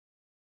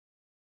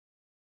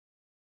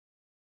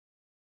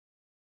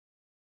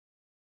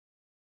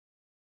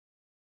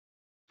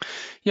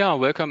Yeah,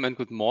 welcome and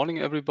good morning,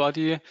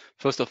 everybody.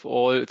 First of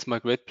all, it's my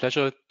great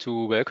pleasure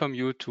to welcome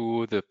you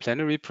to the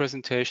plenary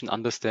presentation,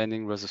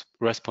 Understanding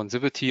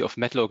Responsivity of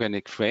Metal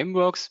Organic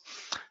Frameworks.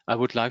 I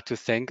would like to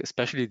thank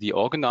especially the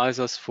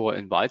organizers for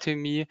inviting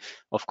me.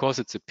 Of course,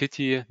 it's a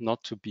pity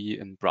not to be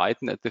in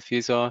Brighton at the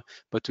FEZA,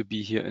 but to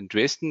be here in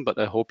Dresden, but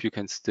I hope you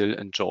can still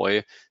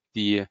enjoy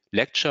the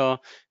lecture.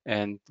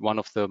 And one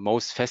of the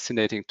most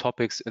fascinating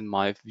topics in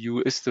my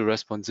view is the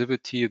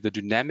responsivity, the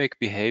dynamic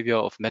behavior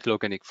of metal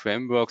organic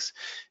frameworks,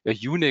 a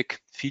unique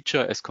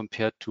feature as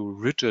compared to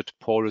rigid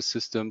porous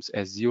systems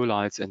as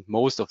zeolites and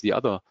most of the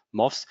other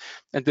MOFs.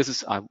 And this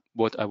is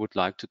what I would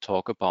like to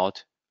talk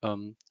about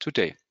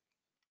today.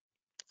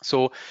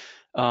 So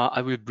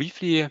I will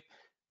briefly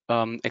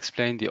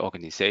explain the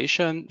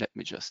organization. Let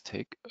me just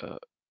take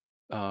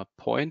a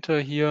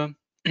pointer here.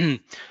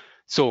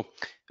 So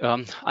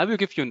I will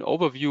give you an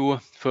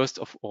overview. First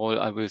of all,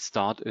 I will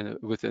start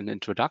with an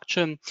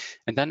introduction,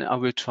 and then I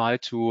will try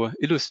to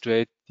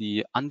illustrate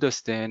the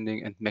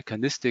understanding and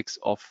mechanistics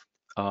of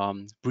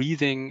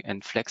breathing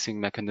and flexing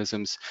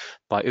mechanisms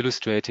by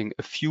illustrating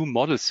a few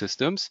model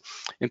systems,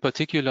 in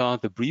particular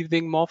the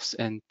breathing MOFs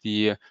and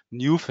the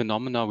new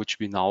phenomena which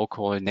we now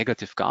call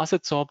negative gas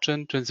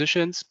adsorption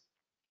transitions.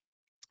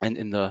 And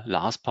in the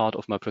last part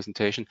of my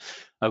presentation,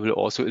 I will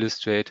also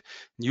illustrate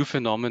new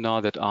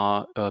phenomena that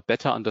are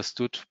better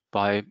understood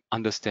by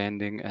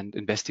understanding and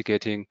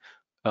investigating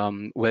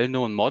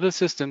well-known model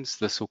systems,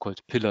 the so-called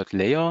pillared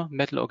layer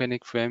metal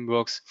organic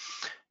frameworks.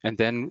 And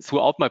then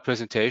throughout my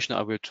presentation,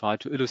 I will try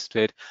to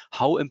illustrate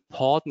how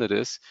important it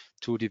is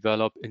to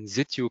develop in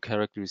situ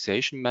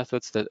characterization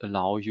methods that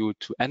allow you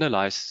to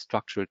analyze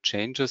structural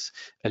changes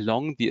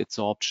along the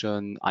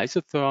adsorption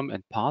isotherm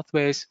and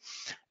pathways.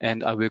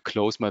 And I will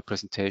close my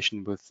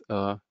presentation with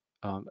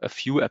a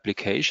few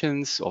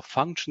applications or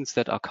functions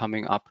that are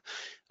coming up.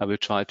 I will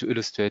try to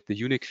illustrate the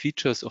unique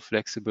features of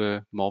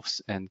flexible MOFs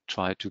and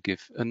try to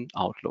give an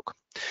outlook.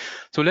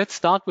 So let's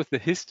start with the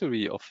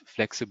history of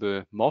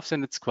flexible MOFs,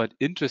 and it's quite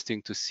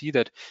interesting to see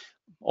that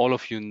all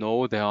of you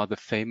know there are the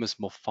famous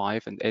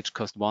MOF5 and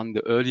HCAST1,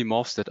 the early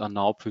MOFs that are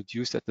now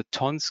produced at the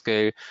ton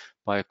scale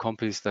by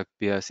companies like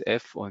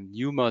BASF or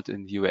Newmont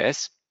in the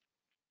US.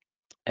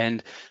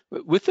 And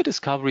with the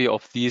discovery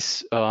of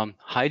these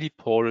highly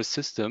porous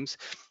systems,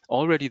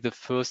 already the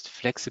first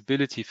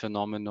flexibility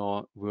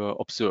phenomena were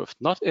observed,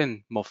 not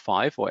in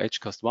MOF5 or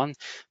HCAST1,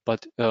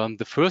 but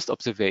the first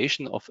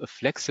observation of a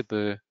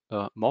flexible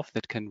MOF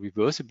that can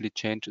reversibly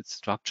change its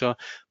structure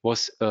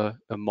was a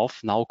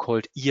MOF now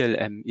called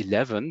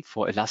ELM11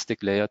 for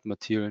elastic layered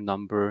material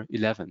number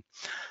 11.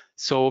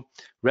 So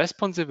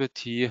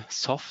responsivity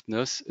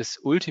softness is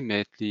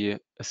ultimately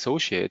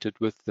associated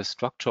with the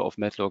structure of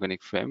metal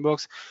organic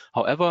frameworks.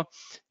 However,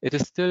 it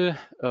is still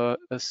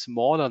a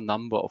smaller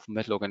number of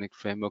metal organic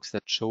frameworks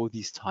that show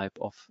these type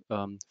of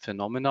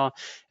phenomena.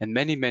 And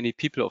many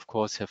people, of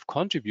course, have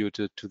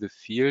contributed to the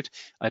field.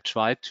 I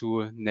tried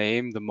to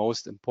name the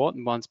most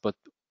important ones, but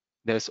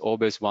there's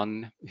always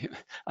one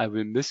I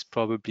will miss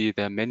probably.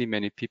 There are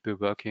many people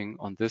working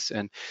on this,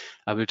 and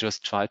I will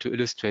just try to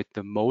illustrate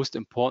the most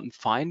important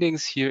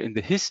findings here in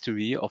the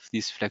history of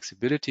these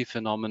flexibility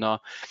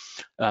phenomena.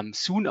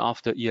 Soon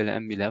after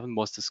ELM11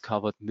 was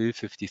discovered,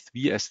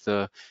 MIL53 as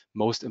the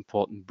most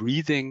important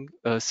breathing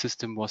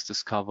system was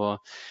discovered.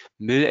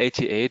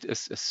 MIL88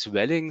 is a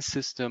swelling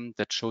system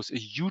that shows a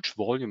huge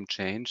volume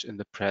change in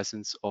the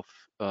presence of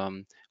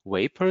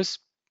vapors.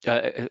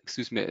 In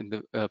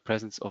the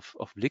presence of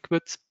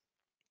liquids.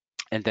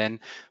 And then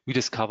we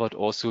discovered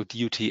also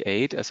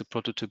DUT8 as a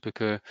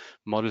prototypical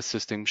model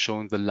system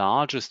showing the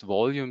largest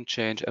volume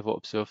change ever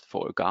observed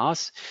for a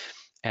gas.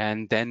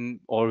 And then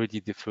already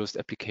the first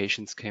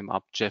applications came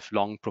up. Jeff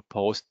Long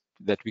proposed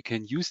that we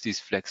can use these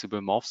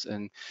flexible MOFs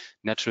in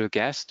natural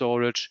gas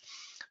storage.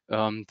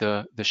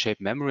 The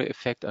shape memory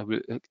effect I will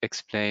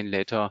explain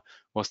later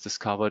was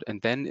discovered. And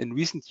then in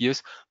recent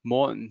years,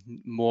 more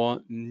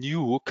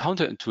new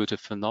counterintuitive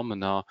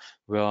phenomena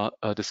were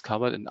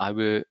discovered. And I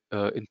will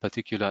in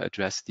particular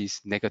address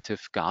these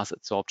negative gas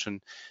adsorption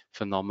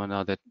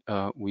phenomena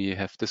that we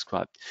have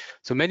described.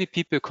 So many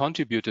people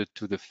contributed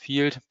to the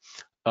field.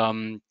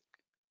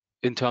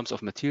 In terms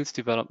of materials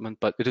development,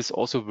 but it is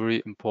also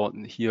very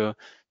important here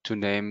to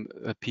name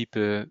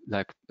people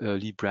like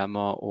Lee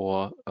Brammer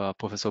or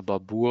Professor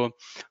Barbour,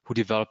 who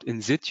developed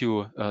in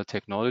situ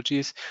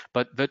technologies.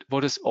 But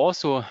what is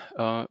also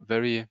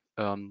very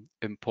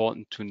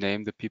important to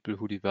name the people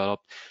who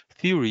developed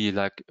theory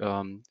like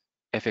FX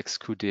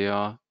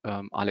Kuder,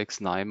 Alex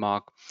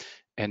Naimark,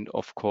 and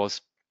of course,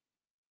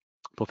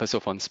 Professor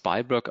von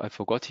Spyberg, I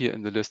forgot here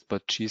in the list,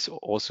 but she's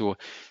also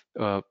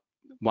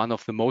one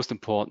of the most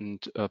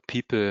important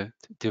people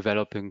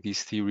developing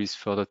these theories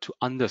further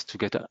to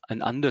get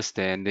an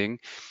understanding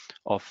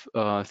of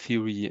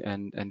theory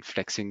and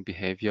flexing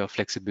behavior,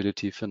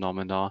 flexibility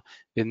phenomena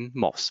in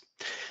MOFs.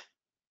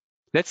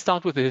 Let's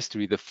start with the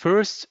history. The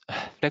first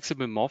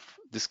flexible MOF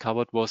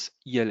discovered was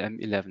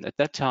ELM11. At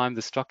that time,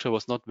 the structure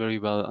was not very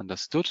well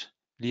understood.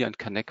 Lee and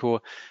Kaneko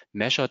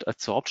measured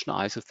adsorption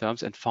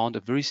isotherms and found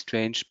a very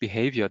strange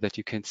behavior that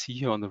you can see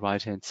here on the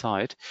right-hand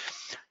side.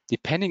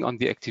 Depending on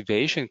the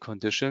activation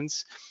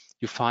conditions,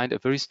 you find a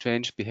very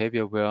strange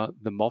behavior where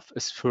the MOF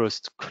is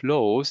first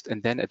closed,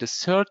 and then at a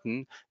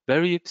certain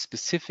very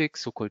specific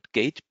so-called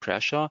gate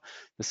pressure,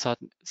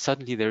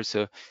 suddenly there's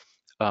a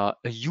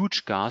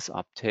huge gas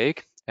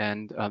uptake,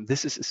 and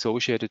this is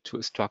associated to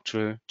a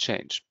structural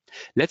change.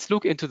 Let's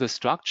look into the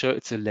structure.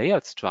 It's a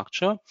layered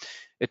structure.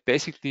 It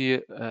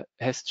basically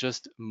has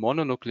just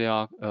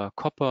mononuclear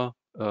copper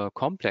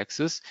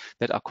complexes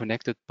that are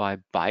connected by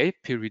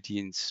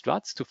bipyridine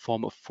struts to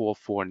form a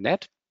 4-4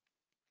 net.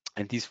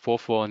 And these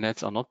 4-4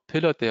 nets are not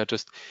pillared, they are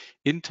just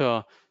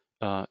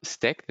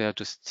stacked, they are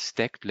just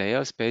stacked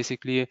layers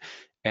basically.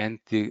 And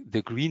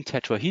the green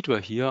tetrahedra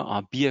here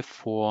are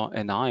BF4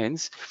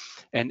 anions.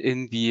 And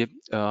in the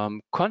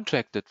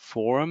contracted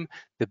form,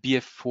 the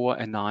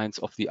BF4 anions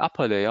of the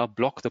upper layer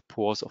block the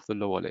pores of the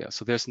lower layer.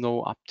 So there's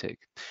no uptake.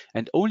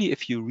 And only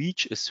if you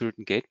reach a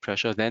certain gate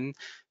pressure, then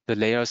the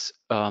layers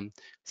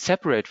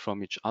separate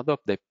from each other,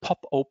 they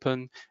pop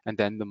open, and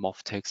then the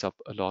MOF takes up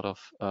a lot of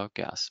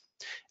gas.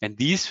 And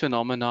these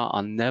phenomena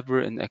are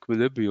never in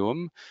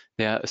equilibrium.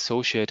 They are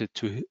associated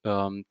to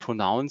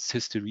pronounced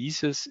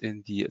hysteresis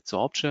in the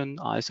adsorption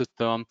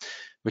isotherm,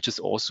 which is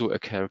also a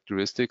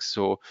characteristic.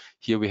 So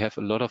here we have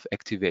a lot of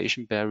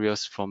activation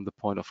barriers from the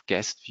point of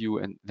guest view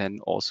and then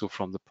also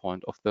from the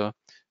point of the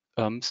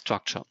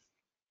structure.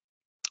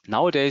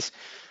 Nowadays,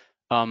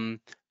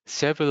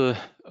 several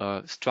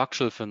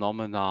structural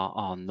phenomena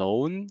are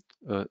known,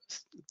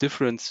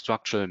 different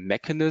structural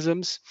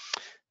mechanisms.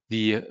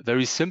 The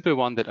very simple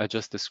one that I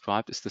just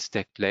described is the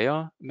stacked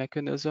layer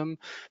mechanism,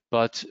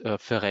 but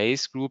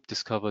Ferre's group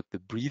discovered the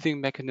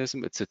breathing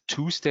mechanism. It's a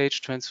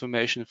two-stage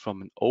transformation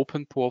from an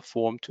open pore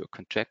form to a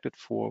contracted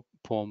pore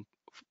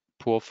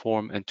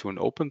form and to an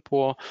open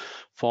pore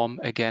form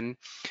again.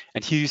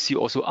 And here you see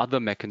also other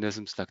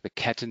mechanisms like the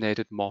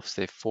catenated MOFs.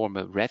 They form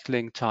a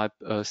rattling type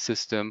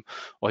system,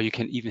 or you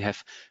can even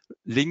have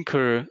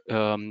linker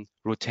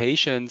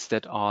rotations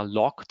that are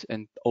locked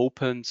and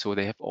open. So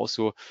they have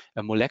also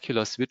a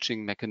molecular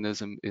switching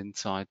mechanism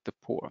inside the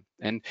pore.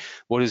 And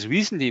what is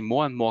recently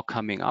more and more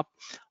coming up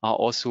are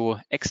also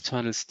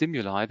external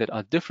stimuli that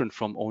are different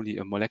from only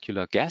a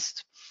molecular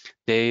guest.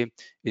 They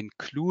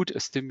include a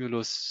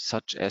stimulus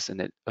such as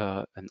an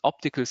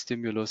optical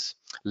stimulus,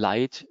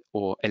 light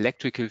or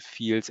electrical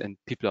fields, and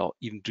people are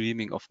even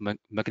dreaming of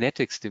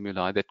magnetic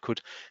stimuli that could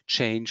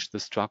change the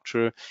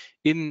structure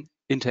in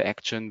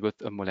interaction with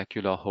a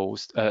molecular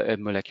host, a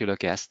molecular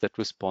gas that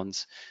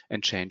responds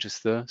and changes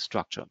the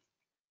structure.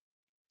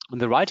 On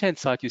the right-hand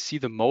side, you see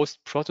the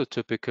most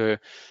prototypical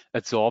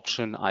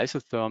adsorption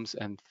isotherms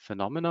and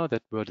phenomena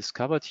that were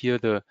discovered here.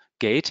 The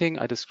gating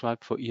I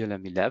described for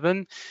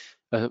ELM11,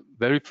 a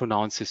very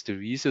pronounced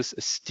hysteresis,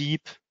 a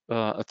steep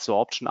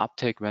adsorption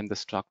uptake when the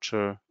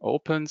structure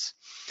opens.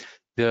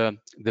 The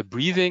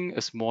breathing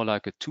is more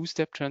like a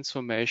two-step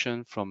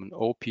transformation from an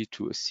OP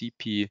to a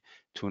CP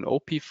to an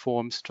OP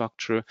form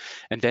structure.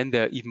 And then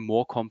there are even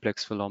more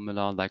complex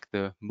phenomena like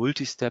the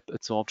multi-step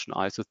adsorption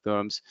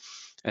isotherms,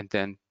 and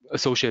then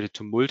associated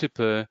to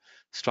multiple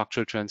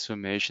structural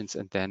transformations.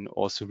 And then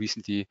also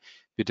recently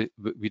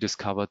we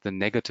discovered the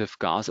negative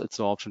gas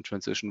adsorption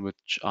transition,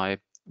 which I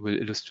will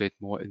illustrate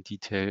more in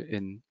detail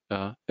in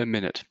a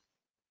minute.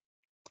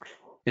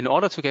 In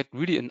order to get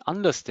really an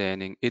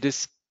understanding, it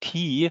is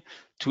key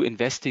to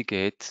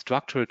investigate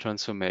structural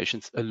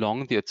transformations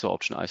along the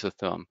adsorption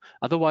isotherm.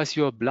 Otherwise,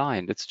 you are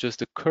blind. It's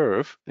just a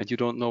curve and you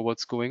don't know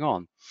what's going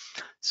on.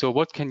 So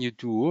what can you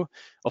do?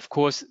 Of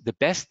course, the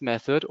best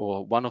method,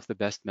 or one of the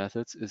best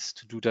methods, is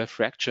to do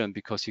diffraction,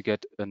 because you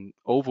get an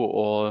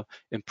overall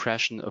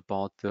impression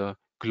about the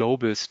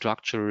global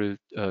structural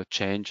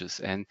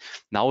changes. And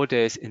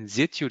nowadays, in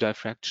situ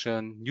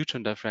diffraction,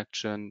 neutron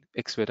diffraction,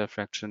 X-ray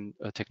diffraction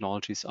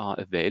technologies are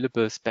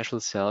available, special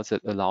cells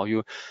that allow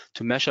you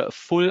to measure a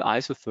full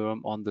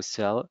isotherm on the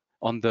cell,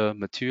 on the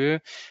material,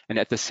 and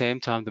at the same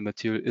time the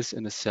material is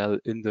in a cell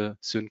in the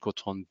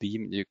synchrotron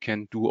beam. You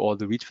can do all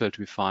the Rietveld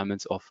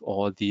refinements of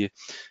all the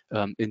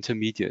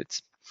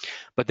intermediates.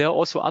 But there are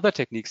also other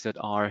techniques that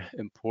are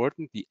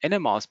important. The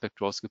NMR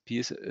spectroscopy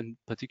is in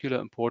particular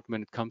important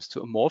when it comes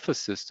to amorphous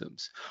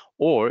systems,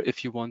 or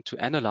if you want to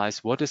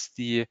analyze what is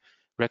the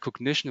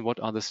recognition, what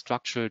are the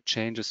structural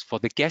changes for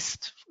the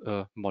guest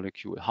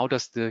molecule? How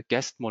does the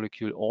guest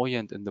molecule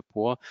orient in the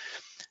pore?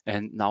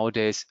 And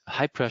nowadays,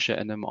 high pressure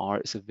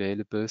NMR is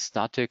available,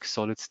 static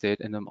solid state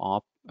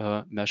NMR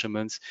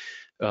measurements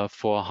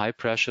for high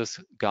pressures,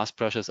 gas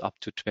pressures up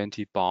to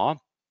 20 bar.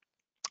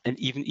 And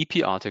even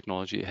EPR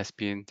technology has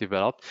been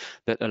developed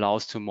that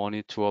allows to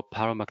monitor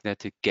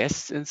paramagnetic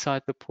guests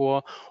inside the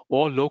pore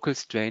or local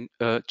strain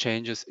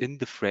changes in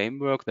the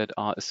framework that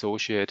are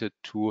associated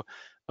to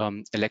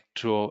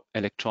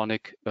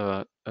electronic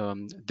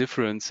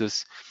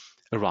differences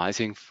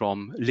arising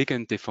from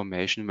ligand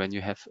deformation. When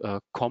you have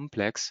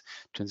complex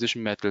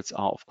transition metals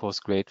are of course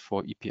great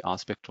for EPR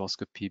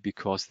spectroscopy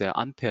because their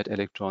unpaired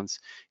electrons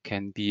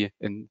can be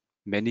in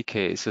many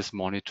cases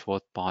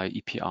monitored by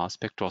EPR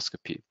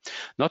spectroscopy.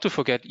 Not to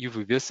forget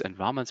UV-Vis and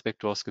Raman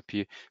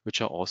spectroscopy,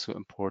 which are also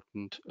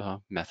important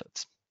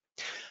methods.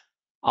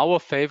 Our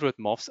favorite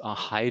MOFs are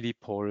highly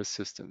porous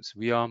systems.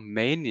 We are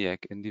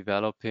maniac in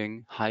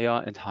developing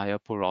higher and higher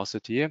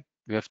porosity.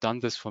 We have done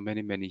this for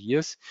many, many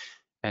years.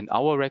 And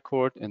our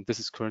record, and this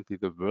is currently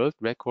the world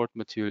record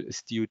material,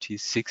 is DOT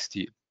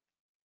 60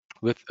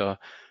 with a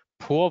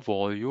pore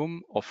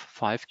volume of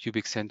 5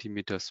 cubic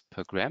centimeters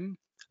per gram.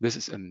 This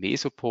is a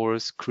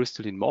mesoporous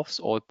crystalline MOFs.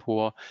 All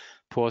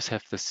pores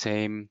have the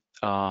same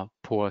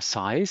pore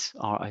size,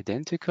 are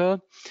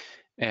identical.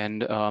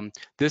 And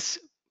this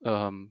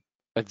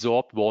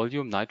adsorbed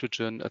volume,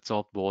 nitrogen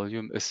adsorbed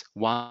volume, is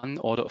 1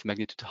 order of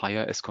magnitude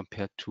higher as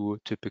compared to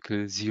typical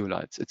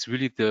zeolites. It's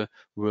really the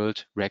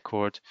world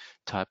record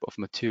type of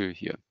material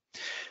here.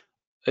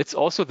 It's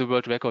also the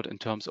world record in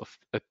terms of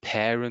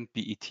apparent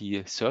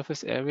BET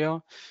surface area.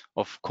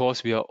 Of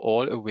course, we are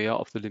all aware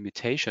of the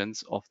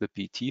limitations of the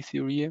BET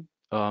theory,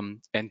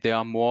 and there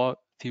are more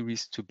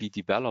theories to be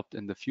developed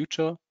in the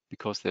future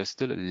because there's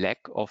still a lack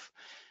of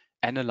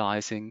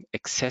analyzing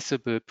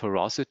accessible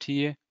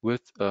porosity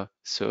with a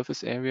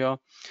surface area.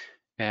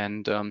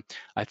 And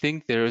I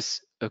think there's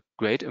a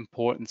great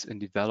importance in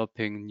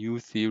developing new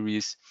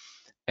theories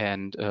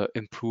and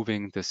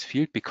improving this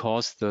field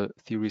because the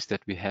theories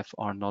that we have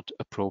are not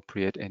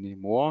appropriate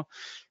anymore.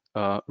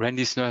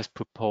 Randy Snur has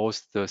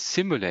proposed the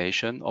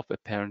simulation of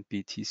apparent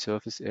BT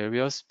surface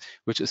areas,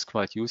 which is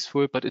quite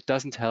useful, but it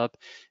doesn't help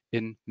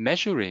in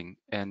measuring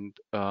and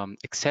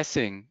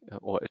accessing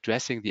or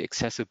addressing the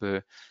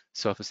accessible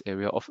surface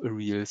area of a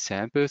real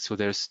sample. So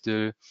there's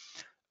still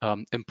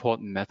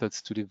important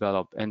methods to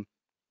develop. And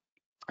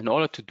in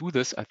order to do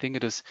this, I think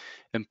it is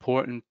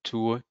important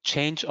to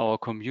change our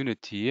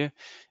community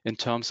in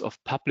terms of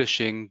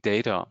publishing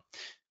data.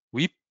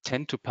 We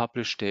tend to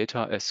publish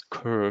data as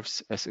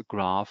curves, as a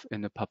graph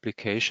in a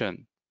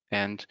publication.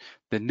 And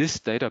the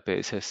NIST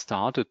database has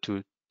started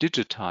to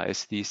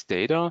digitize these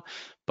data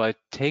by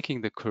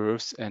taking the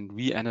curves and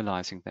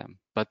reanalyzing them.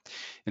 But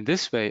in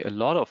this way, a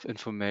lot of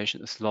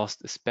information is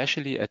lost,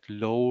 especially at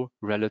low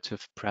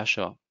relative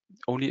pressure.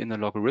 Only in a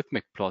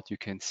logarithmic plot, you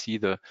can see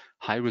the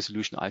high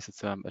resolution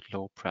isotherm at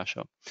low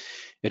pressure.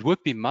 It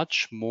would be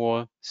much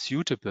more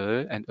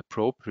suitable and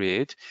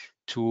appropriate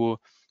to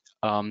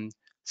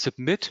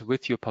submit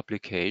with your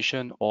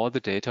publication all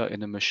the data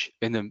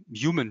in a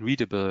human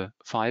readable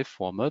file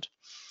format.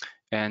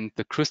 And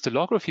the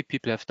crystallography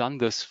people have done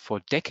this for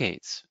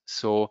decades.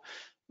 So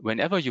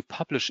whenever you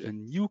publish a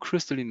new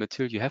crystalline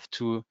material, you have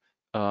to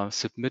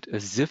submit a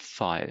ZIF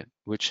file,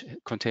 which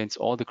contains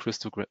all the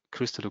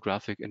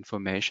crystallographic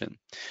information.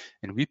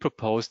 And we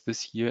proposed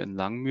this year in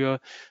Langmuir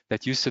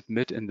that you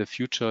submit in the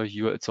future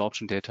your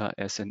adsorption data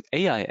as an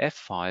AIF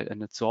file, an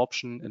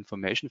adsorption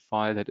information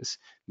file that is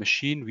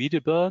machine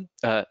readable,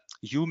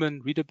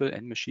 human readable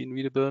and machine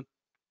readable.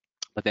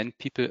 But then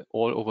people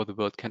all over the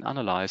world can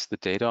analyze the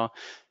data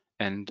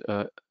and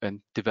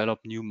develop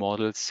new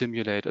models,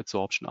 simulate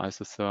adsorption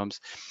isotherms.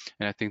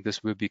 And I think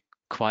this will be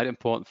quite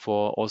important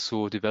for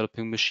also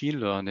developing machine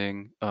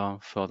learning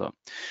further.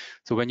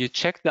 So when you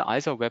check the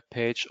ISA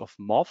webpage of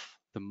MOF,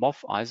 the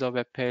MOF ISA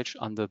webpage,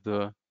 under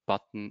the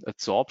button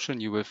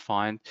adsorption, you will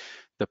find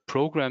the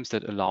programs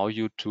that allow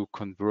you to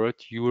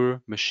convert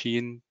your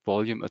machine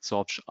volume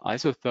adsorption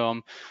isotherm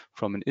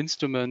from an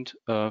instrument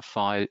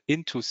file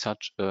into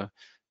such a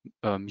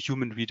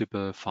human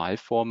readable file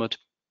format.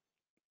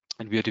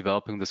 And we are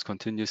developing this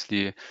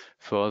continuously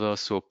further.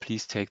 So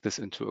please take this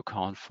into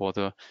account for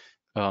the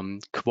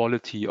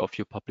quality of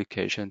your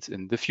publications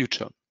in the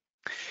future.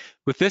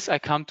 With this, I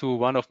come to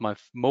one of my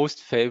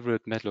most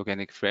favorite metal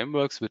organic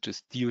frameworks, which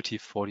is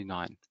DOT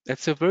 49.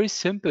 It's a very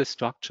simple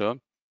structure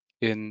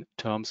in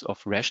terms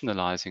of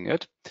rationalizing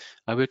it.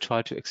 I will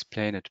try to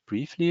explain it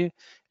briefly.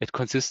 It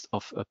consists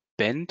of a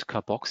bent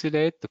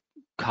carboxylate, the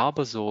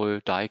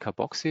carbazole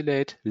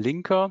dicarboxylate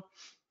linker,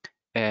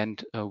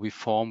 and we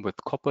form with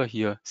copper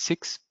here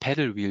 6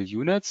 pedal wheel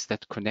units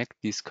that connect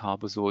these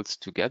carbazoles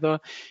together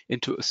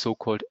into a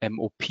so-called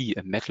MOP,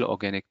 a metal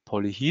organic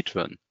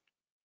polyhedron.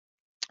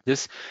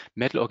 This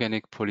metal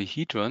organic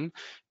polyhedron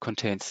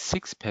contains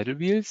 6 pedal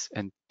wheels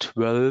and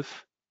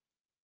 12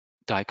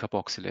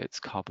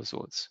 dicarboxylates,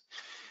 carbazoles.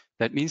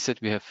 That means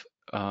that we have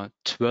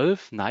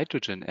 12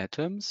 nitrogen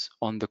atoms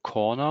on the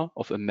corner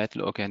of a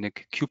metal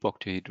organic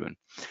cube-octahedron.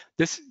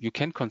 You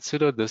can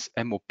consider this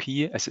MOP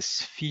as a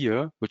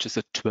sphere, which is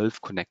a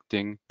 12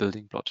 connecting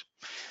building block.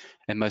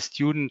 And my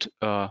student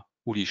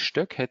Uli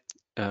Stöck had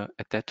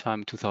at that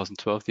time,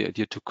 2012, the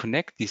idea to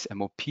connect these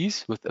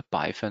MOPs with a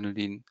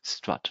biphenyline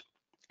strut.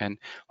 And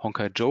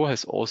Honkai Joe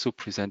has also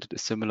presented a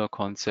similar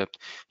concept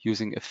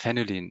using a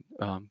phenylene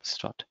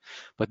strut.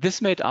 But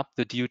this made up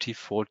the DOT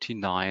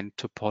 49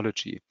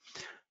 topology.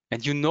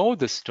 And you know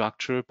the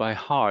structure by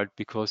heart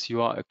because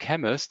you are a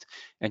chemist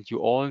and you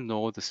all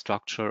know the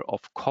structure of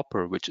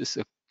copper, which is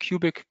a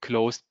cubic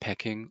closed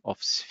packing of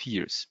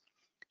spheres.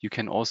 You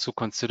can also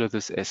consider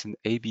this as an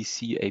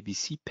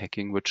ABC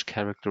packing, which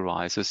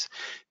characterizes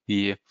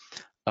the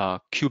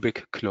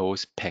cubic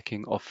closed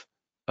packing of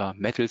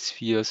metal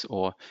spheres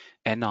or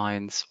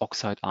anions,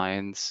 oxide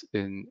ions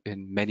in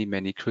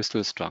many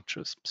crystal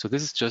structures. So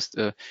this is just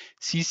a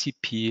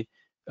CCP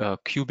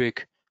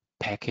cubic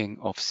packing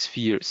of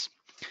spheres.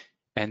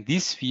 And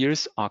these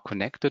spheres are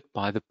connected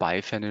by the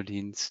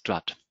biphenyline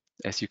strut,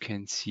 as you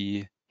can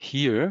see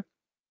here.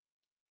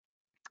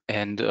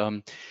 And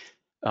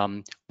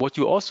what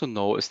you also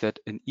know is that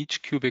in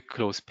each cubic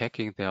close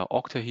packing, there are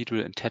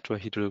octahedral and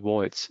tetrahedral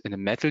voids. In a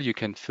metal, you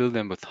can fill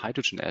them with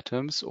hydrogen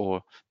atoms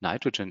or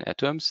nitrogen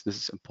atoms. This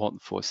is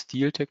important for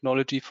steel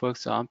technology, for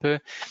example,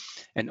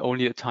 and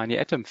only a tiny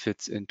atom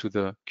fits into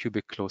the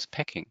cubic close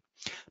packing.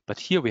 But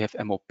here we have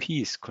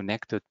MOPs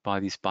connected by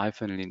these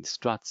biphenyline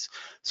struts.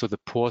 So the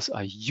pores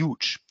are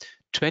huge,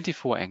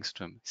 24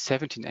 angstrom,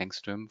 17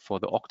 angstrom for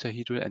the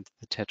octahedral and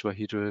the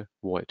tetrahedral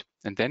void.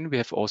 And then we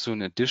have also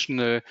an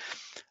additional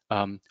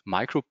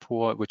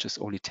micropore, which is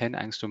only 10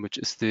 angstrom, which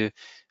is the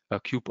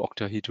cube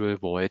octahedral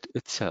void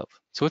itself.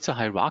 So it's a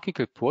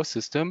hierarchical pore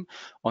system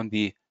on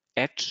the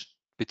edge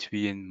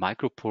between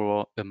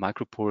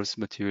microporous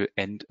material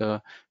and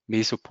a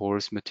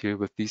mesoporous material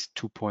with these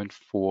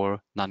 2.4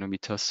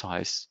 nanometer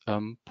size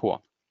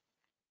pore.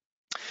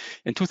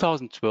 In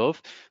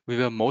 2012, we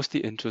were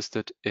mostly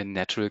interested in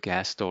natural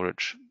gas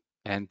storage.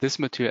 And this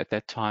material at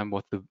that time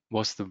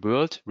was the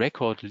world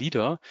record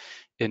leader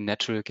in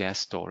natural gas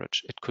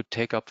storage. It could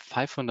take up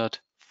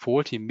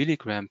 540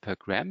 milligram per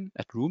gram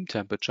at room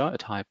temperature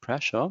at high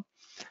pressure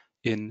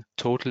in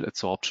total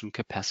adsorption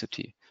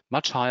capacity,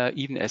 much higher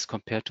even as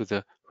compared to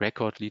the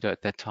record leader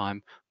at that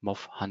time,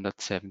 MOF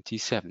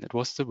 177. It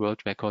was the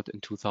world record in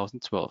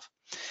 2012.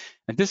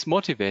 And this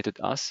motivated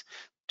us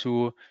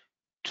to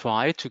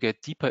try to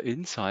get deeper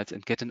insights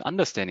and get an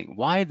understanding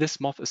why this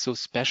MOF is so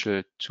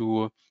special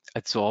to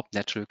adsorb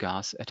natural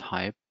gas at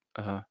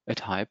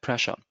high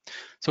pressure.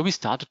 So we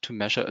started to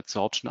measure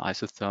adsorption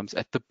isotherms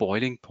at the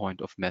boiling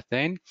point of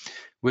methane,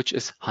 which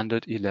is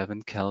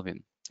 111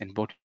 Kelvin. And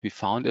what we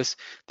found is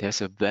there's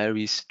a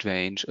very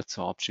strange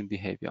adsorption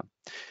behavior.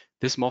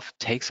 This MOF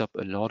takes up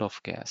a lot of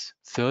gas,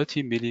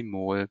 30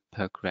 millimole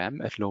per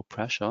gram at low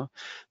pressure,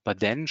 but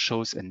then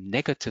shows a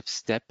negative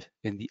step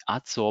in the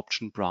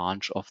adsorption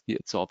branch of the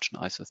adsorption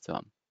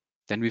isotherm.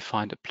 Then we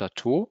find a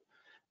plateau,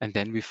 and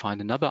then we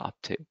find another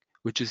uptake,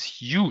 which is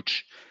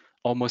huge,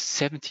 almost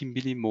 70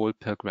 millimole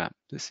per gram.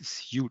 This is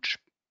huge.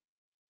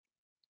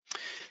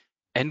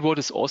 And what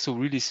is also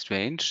really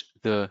strange,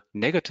 the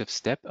negative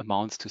step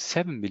amounts to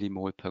 7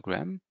 millimole per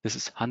gram. This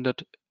is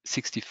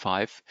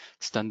 165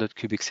 standard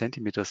cubic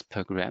centimeters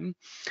per gram,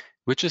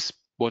 which is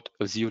what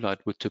a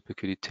zeolite would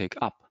typically take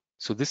up.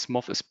 So this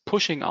MOF is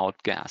pushing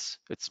out gas.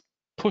 It's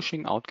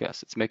pushing out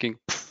gas. It's making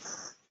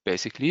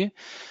basically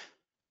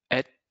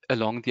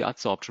along the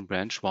adsorption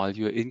branch while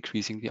you're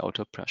increasing the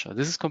outer pressure.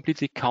 This is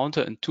completely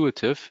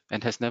counterintuitive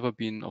and has never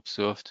been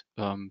observed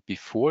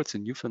before. It's a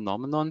new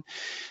phenomenon.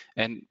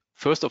 And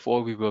first of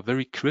all, we were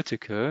very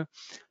critical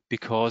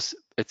because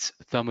it's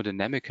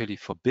thermodynamically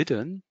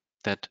forbidden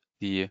that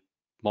the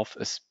MOF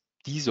is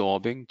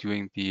desorbing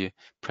during the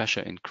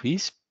pressure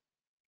increase.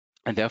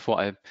 And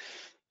therefore,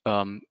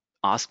 I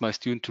asked my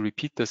student to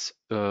repeat this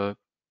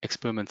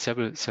experiment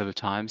several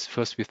times.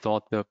 First, we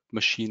thought the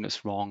machine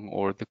is wrong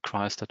or the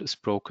cryostat is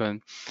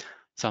broken.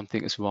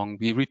 Something is wrong.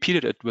 We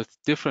repeated it with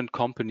different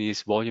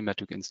companies'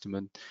 volumetric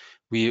instrument.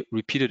 We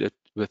repeated it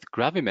with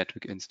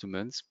gravimetric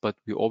instruments, but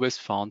we always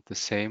found the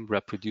same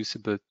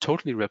reproducible,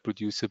 totally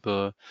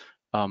reproducible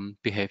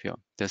behavior.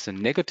 There's a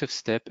negative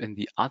step in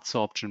the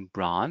adsorption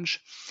branch,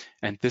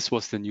 and this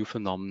was the new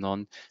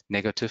phenomenon,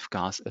 negative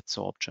gas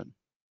adsorption.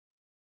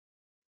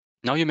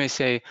 Now you may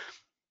say,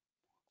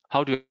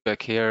 how do I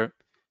care?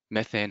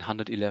 Methane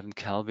 111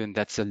 Kelvin,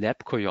 that's a lab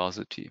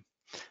curiosity.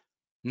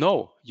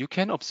 No, you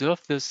can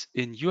observe this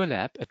in your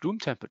lab at room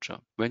temperature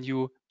when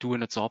you do an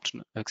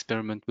adsorption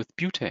experiment with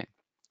butane.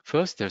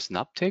 First, there's an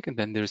uptake, and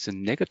then there's a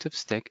negative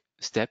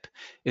step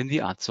in the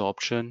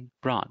adsorption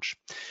branch.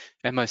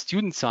 And my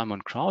student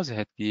Simon Krause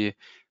had the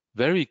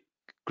very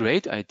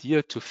great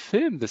idea to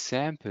film the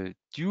sample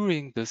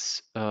during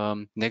this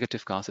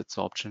negative gas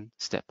adsorption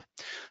step.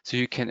 So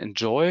you can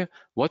enjoy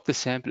what the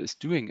sample is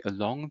doing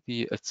along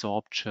the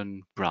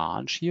adsorption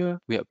branch here.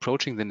 We are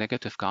approaching the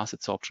negative gas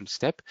adsorption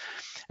step.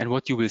 And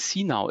what you will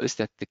see now is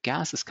that the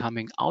gas is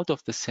coming out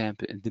of the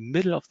sample. In the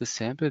middle of the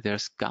sample,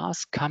 there's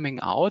gas coming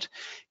out,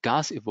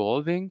 gas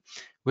evolving,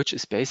 which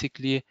is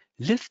basically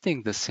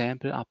lifting the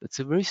sample up. It's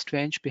a very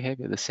strange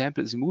behavior. The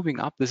sample is moving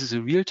up. This is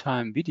a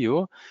real-time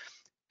video.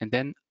 And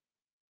then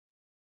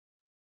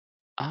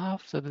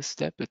after the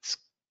step, it's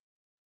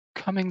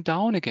coming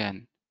down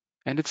again.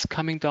 And it's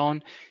coming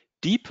down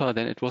deeper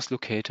than it was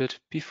located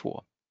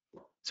before.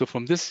 So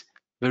from this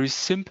very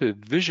simple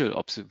visual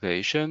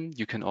observation,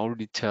 you can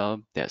already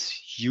tell there's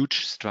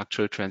huge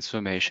structural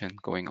transformation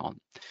going on.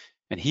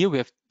 And here we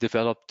have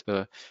developed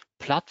a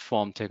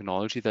platform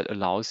technology that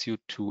allows you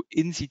to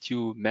in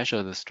situ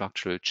measure the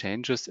structural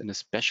changes in a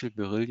special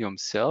beryllium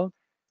cell.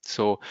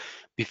 So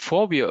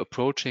before we are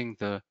approaching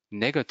the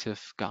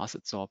negative gas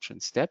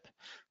adsorption step,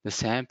 the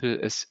sample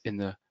is in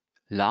a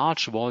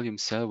large volume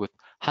cell with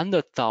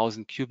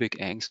 100,000 cubic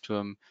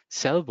angstrom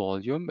cell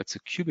volume. It's a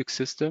cubic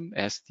system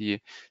as the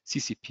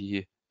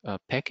CCP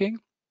packing.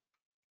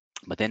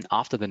 But then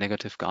after the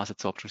negative gas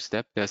adsorption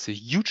step, there's a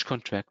huge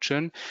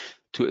contraction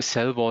to a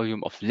cell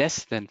volume of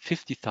less than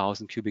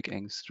 50,000 cubic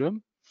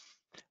angstrom.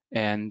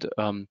 And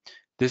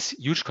this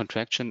huge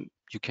contraction,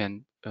 you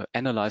can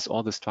analyze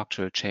all the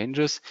structural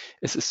changes,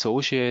 is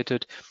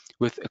associated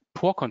with a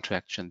pore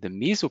contraction. The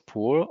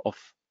mesopore of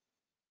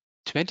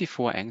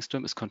 24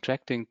 angstrom is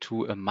contracting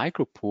to a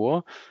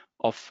micropore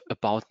of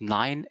about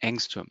 9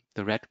 angstrom,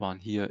 the red one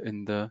here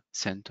in the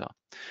center.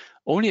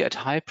 Only at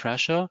high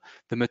pressure,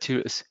 the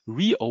material is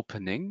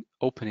opening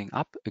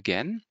up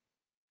again,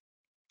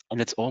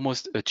 and it's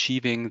almost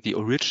achieving the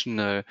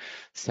original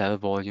cell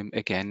volume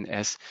again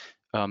as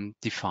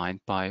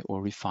defined by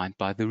or refined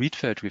by the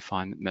Rietveld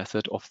refinement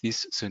method of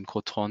these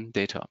synchrotron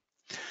data.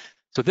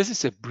 So this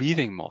is a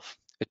breathing MOF.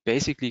 It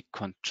basically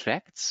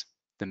contracts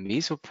the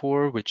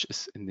mesopore, which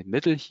is in the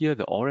middle here,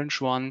 the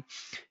orange one,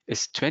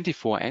 is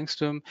 24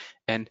 angstrom,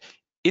 and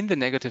in the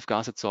negative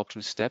gas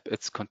adsorption step,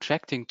 it's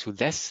contracting to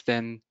less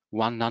than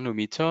 1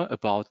 nanometer,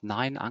 about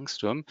 9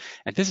 angstrom,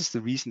 and this is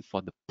the reason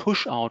for the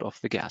push out of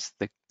the gas.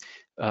 The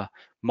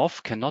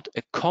MOF cannot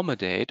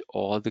accommodate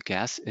all the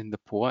gas in the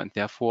pore, and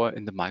therefore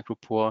in the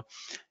micropore,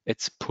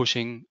 it's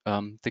pushing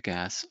the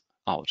gas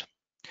out.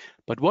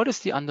 But what is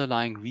the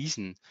underlying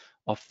reason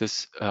of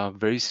this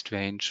very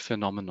strange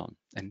phenomenon?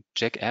 And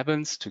Jack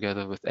Evans,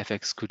 together with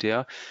FX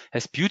Couder,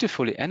 has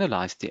beautifully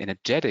analyzed the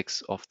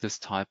energetics of this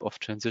type of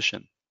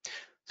transition.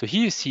 So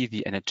here you see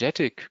the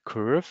energetic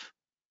curve,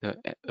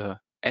 the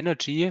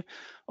energy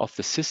of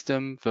the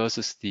system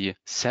versus the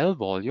cell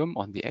volume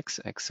on the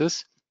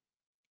x-axis.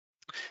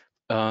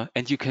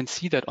 And you can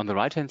see that on the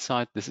right-hand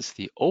side, this is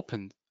the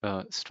open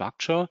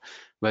structure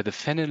where the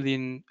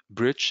phenylene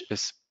bridge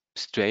is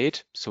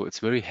straight, so it's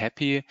very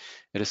happy.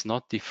 It is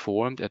not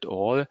deformed at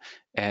all,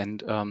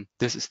 and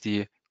this is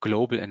the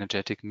global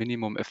energetic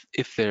minimum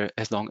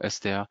as long as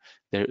there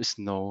is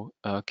no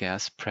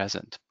gas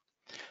present.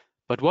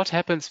 But what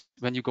happens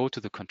when you go to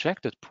the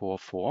contracted pore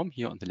form?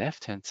 Here on the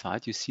left-hand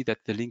side, you see that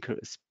the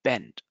linker is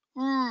bent.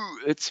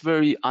 It's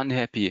very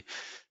unhappy.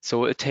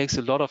 So it takes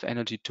a lot of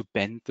energy to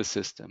bend the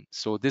system.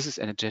 So this is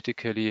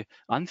energetically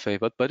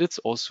unfavored, but it's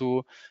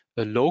also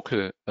a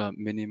local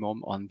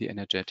minimum on the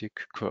energetic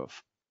curve.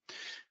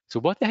 So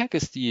what the heck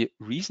is the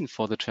reason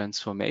for the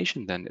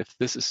transformation then, if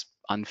this is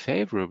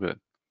unfavorable?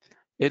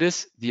 It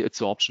is the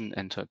adsorption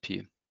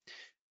enthalpy.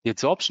 The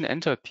adsorption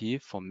enthalpy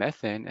for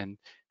methane, and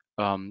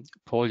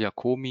Paul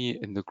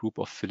Jacomi in the group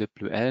of Philippe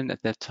Llewellyn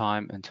at that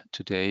time and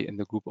today in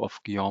the group of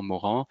Guillaume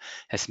Morin,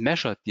 has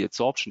measured the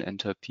adsorption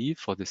enthalpy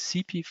for the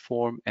CP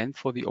form and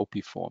for the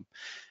OP form.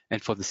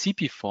 And for the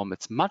CP form,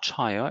 it's much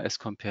higher as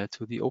compared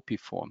to the OP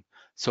form.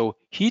 So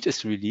heat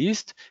is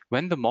released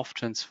when the MOF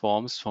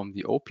transforms from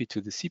the OP to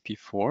the CP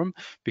form,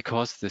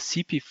 because the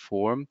CP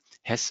form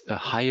has a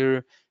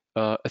higher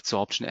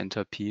adsorption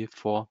enthalpy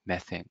for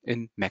methane,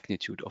 in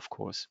magnitude, of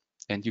course.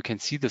 And you can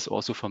see this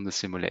also from the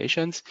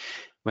simulations.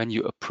 When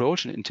you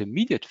approach an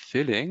intermediate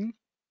filling,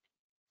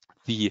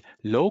 the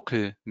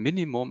local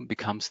minimum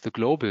becomes the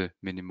global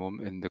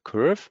minimum in the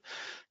curve.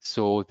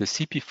 So the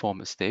CP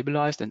form is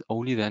stabilized, and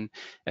only then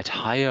at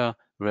higher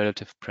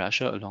relative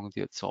pressure along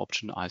the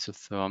adsorption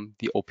isotherm,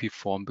 the OP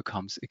form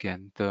becomes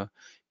again the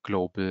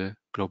global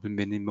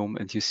minimum,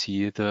 and you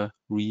see the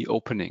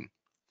reopening.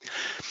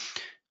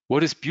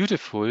 What is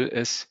beautiful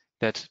is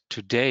that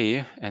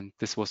today, and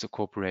this was a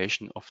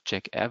cooperation of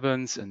Jack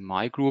Evans and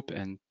my group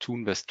and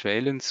Toon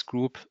Westphalen's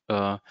group,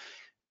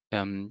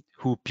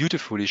 who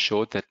beautifully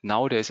showed that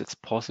nowadays it's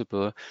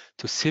possible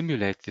to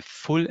simulate the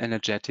full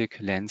energetic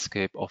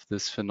landscape of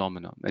this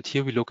phenomenon. And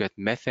here we look at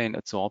methane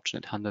adsorption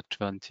at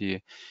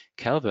 120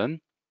 Kelvin.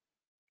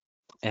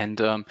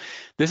 And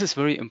this is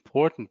very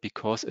important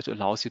because it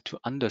allows you to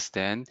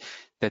understand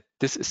that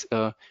this is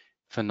a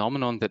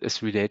phenomenon that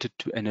is related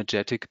to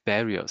energetic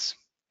barriers.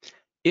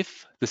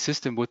 If the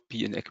system would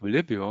be in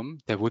equilibrium,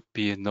 there would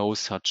be no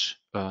such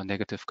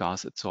negative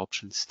gas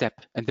adsorption step,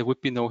 and there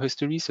would be no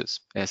hysteresis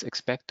as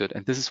expected.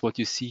 And this is what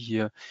you see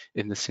here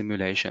in the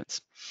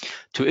simulations.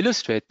 To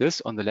illustrate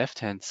this, on the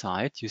left-hand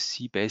side, you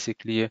see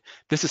basically,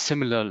 this is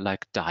similar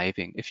like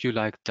diving. If you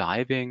like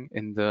diving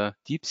in the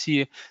deep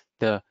sea,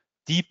 the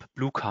deep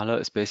blue color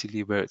is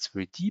basically where it's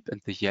very deep,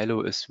 and the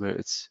yellow is where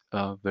it's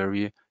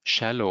very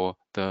shallow,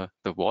 the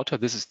water.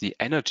 This is the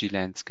energy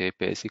landscape,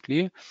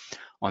 basically.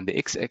 On the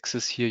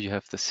x-axis here, you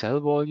have the cell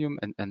volume,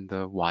 and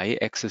the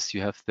y-axis,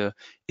 you have the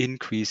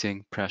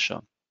increasing pressure.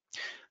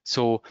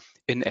 So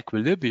in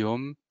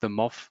equilibrium, the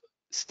MOF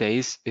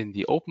stays in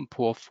the open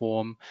pore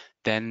form,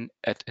 then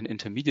at an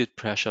intermediate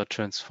pressure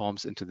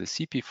transforms into the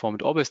CP form.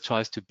 It always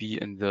tries to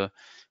be in the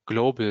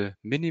global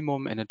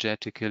minimum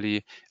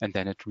energetically, and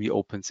then it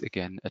reopens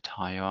again at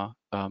higher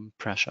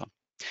pressure.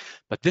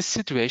 But this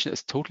situation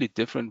is totally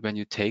different when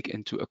you take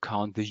into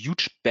account the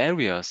huge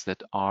barriers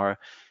that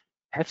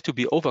have to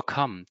be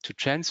overcome to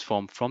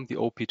transform from the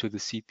OP to the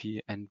CP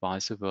and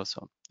vice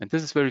versa. And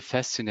this is very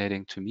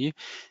fascinating to me.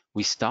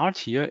 We start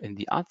here in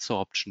the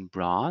adsorption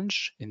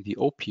branch in the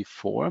OP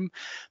form,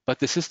 but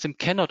the system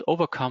cannot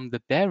overcome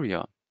the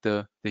barrier,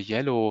 the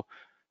yellow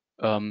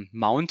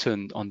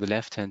mountain on the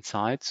left-hand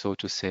side, so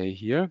to say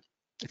here.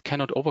 It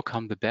cannot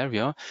overcome the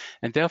barrier,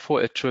 and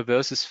therefore it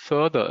traverses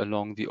further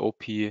along the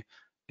OP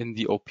in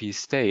the OP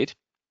state.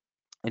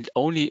 And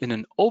only in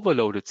an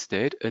overloaded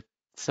state, it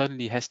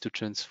suddenly has to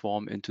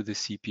transform into the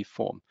CP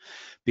form.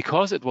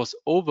 Because it was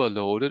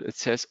overloaded, it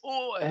says,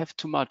 oh, I have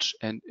too much,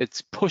 and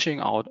it's pushing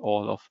out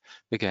all of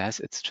the gas.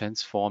 It's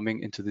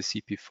transforming into the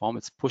CP form.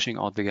 It's pushing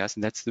out the gas,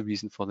 and that's the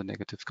reason for the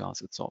negative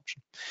gas adsorption.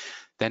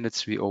 Then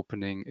it's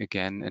reopening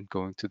again and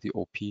going to the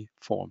OP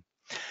form.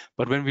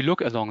 But when we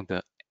look along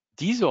the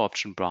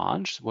desorption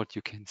branch, what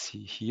you can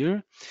see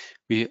here,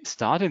 we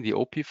start in the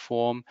OP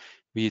form,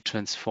 we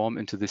transform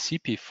into the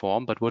CP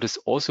form, but what is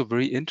also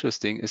very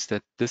interesting is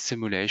that this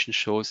simulation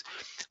shows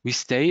we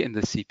stay in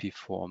the CP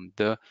form.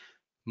 The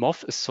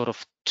MOF is sort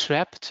of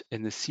trapped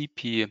in the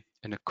CP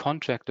in a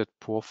contracted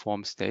pore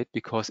form state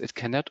because it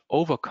cannot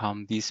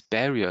overcome these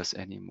barriers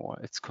anymore.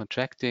 It's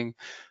contracting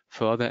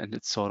further and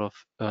it's sort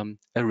of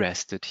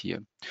arrested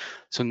here.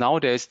 So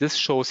nowadays, this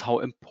shows how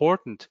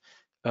important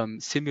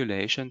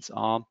simulations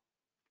are,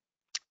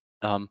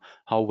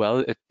 how well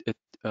it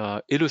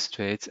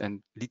illustrates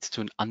and leads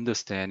to an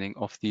understanding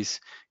of these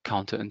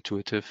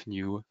counterintuitive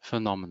new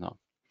phenomena.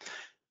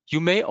 You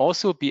may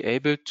also be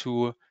able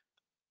to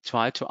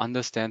try to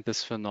understand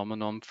this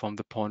phenomenon from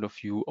the point of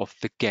view of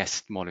the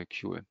guest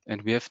molecule.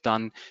 And we have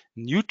done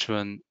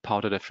neutron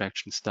powder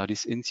diffraction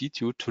studies in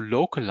situ to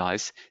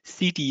localize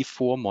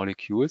CD4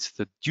 molecules,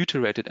 the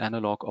deuterated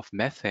analog of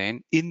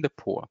methane, in the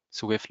pore.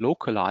 So we have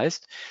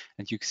localized,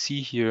 and you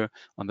see here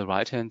on the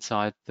right-hand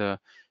side the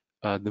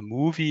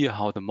movie,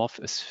 how the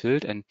MOF is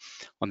filled. And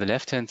on the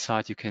left-hand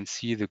side, you can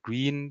see the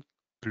green,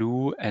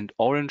 blue, and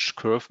orange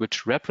curve,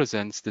 which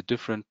represents the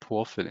different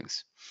pore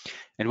fillings.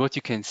 And what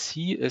you can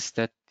see is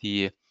that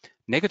the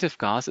negative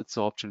gas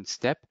adsorption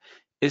step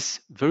is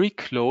very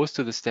close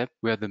to the step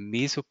where the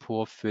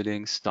mesopore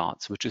filling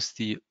starts, which is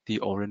the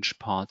orange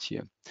part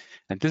here.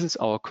 And this is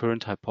our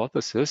current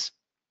hypothesis,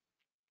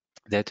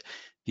 that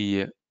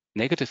the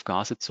negative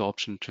gas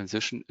adsorption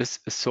transition is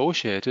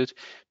associated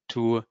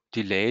to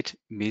delayed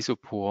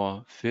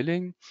mesopore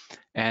filling.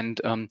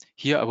 And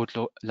here I would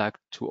like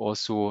to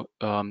also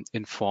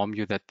inform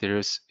you that there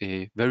is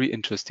a very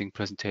interesting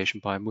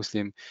presentation by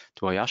Muslim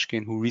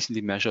Dwayashkin, who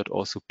recently measured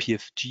also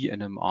PFG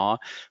NMR,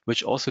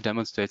 which also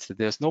demonstrates that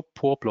there's no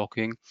pore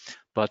blocking,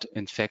 but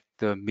in fact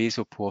the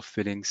mesopore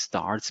filling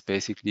starts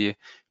basically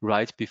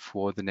right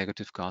before the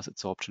negative gas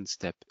adsorption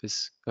step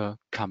is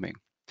coming.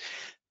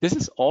 This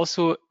is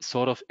also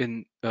sort of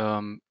in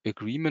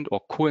agreement or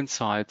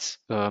coincides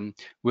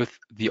with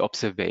the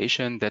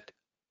observation that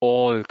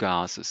all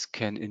gases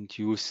can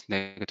induce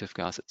negative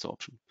gas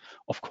adsorption.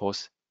 Of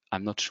course,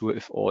 I'm not sure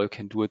if all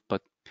can do it,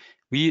 but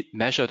we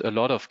measured a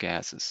lot of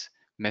gases: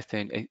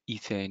 methane,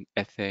 ethane,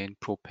 ethane,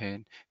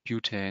 propane,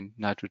 butane,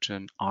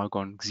 nitrogen,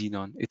 argon,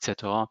 xenon,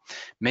 etc.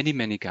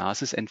 Many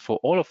gases. And for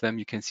all of them,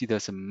 you can see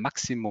there's a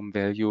maximum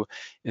value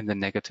in the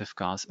negative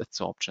gas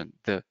adsorption,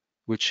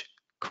 which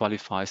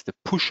qualifies the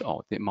push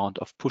out, the amount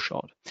of push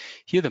out.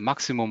 Here, the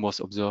maximum was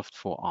observed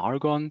for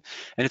argon,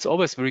 and it's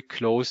always very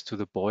close to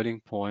the boiling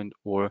point,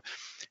 or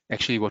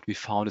actually what we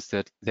found is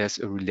that there's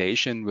a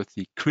relation with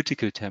the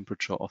critical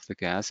temperature of the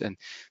gas, and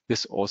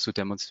this also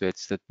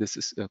demonstrates that this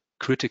is a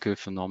critical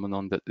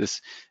phenomenon that is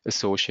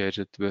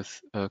associated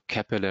with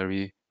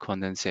capillary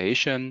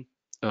condensation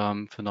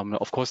phenomena.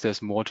 Of course,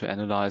 there's more to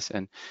analyze,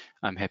 and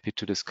I'm happy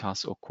to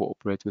discuss or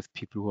cooperate with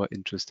people who are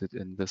interested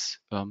in this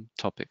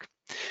topic.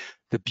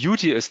 The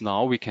beauty is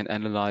now we can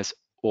analyze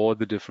all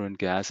the different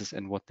gases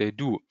and what they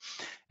do.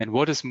 And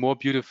what is more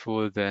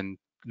beautiful than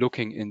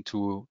looking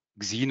into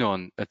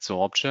xenon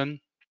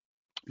adsorption?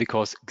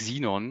 Because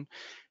xenon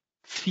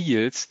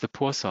feels the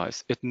pore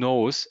size. It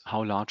knows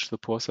how large the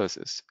pore size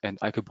is. And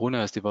Eike Brunner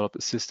has developed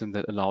a system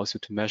that allows you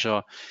to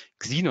measure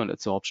xenon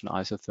adsorption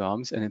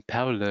isotherms and in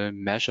parallel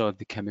measure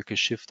the chemical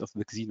shift of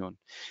the xenon.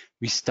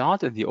 We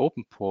start in the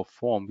open pore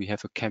form. We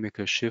have a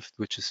chemical shift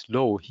which is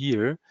low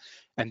here.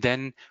 And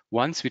then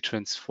once we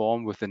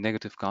transform with the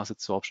negative gas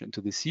adsorption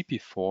into the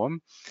CP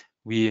form,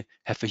 we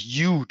have a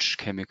huge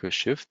chemical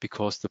shift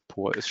because the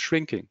pore is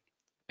shrinking.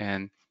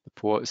 And the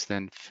pore is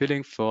then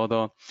filling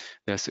further.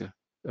 There's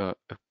a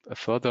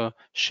further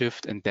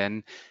shift, and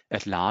then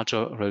at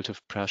larger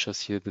relative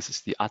pressures here, this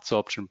is the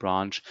adsorption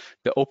branch,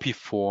 the OP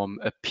form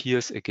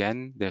appears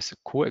again. There's a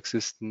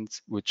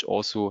coexistence which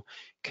also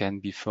can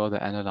be further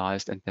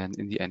analyzed, and then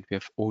in the end we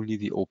have only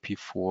the OP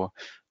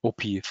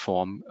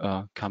form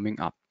coming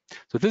up.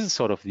 So this is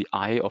sort of the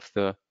eye of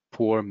the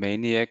pore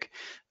maniac,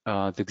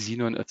 the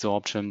xenon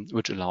adsorption,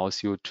 which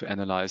allows you to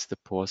analyze the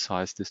pore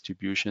size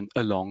distribution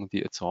along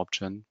the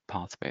adsorption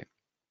pathway.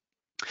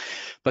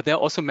 But there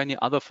are also many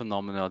other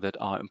phenomena that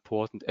are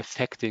important,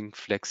 affecting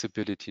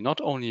flexibility,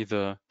 not only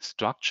the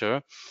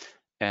structure.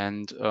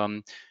 And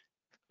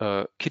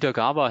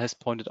Kitagawa has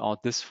pointed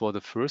out this for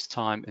the first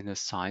time in a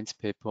science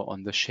paper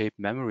on the shape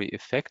memory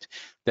effect,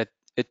 that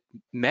it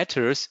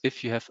matters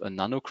if you have a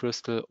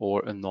nanocrystal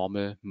or a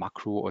normal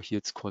macro, or here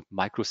it's called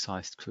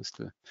micro-sized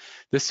crystal.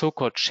 This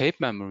so-called shape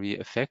memory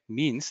effect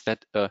means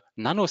that a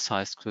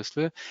nano-sized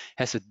crystal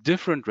has a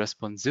different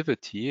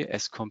responsivity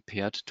as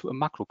compared to a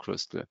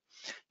macrocrystal.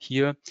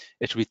 Here,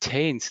 it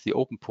retains the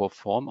open pore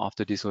form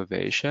after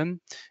desolvation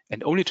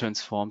and only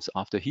transforms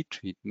after heat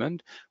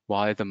treatment,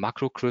 while the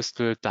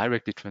macrocrystal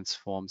directly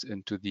transforms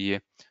into the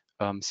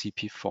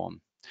CP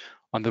form.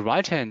 On the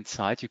right-hand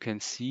side, you can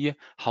see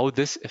how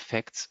this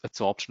affects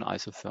adsorption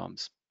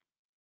isotherms.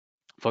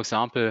 For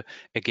example,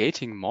 a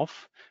gating MOF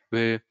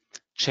will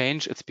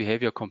change its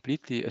behavior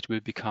completely. It will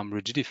become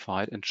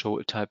rigidified and show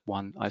a type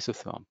 1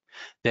 isotherm.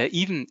 There are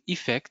even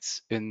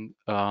effects in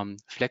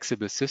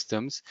flexible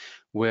systems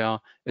where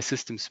a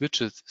system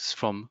switches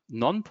from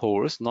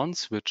non-porous,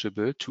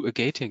 non-switchable to a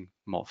gating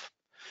MOF.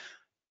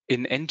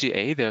 In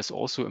NGA, there's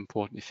also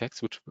important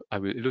effects, which I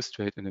will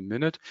illustrate in a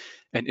minute.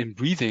 And in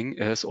breathing,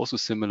 there's also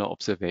similar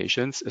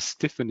observations, a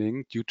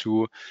stiffening due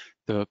to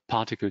the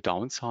particle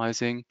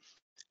downsizing,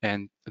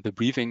 and the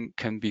breathing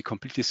can be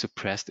completely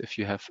suppressed if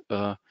you have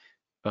a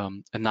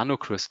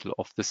nanocrystal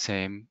of the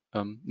same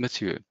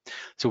material.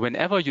 So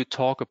whenever you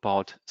talk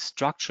about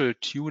structural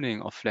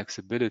tuning of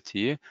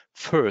flexibility,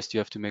 first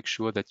you have to make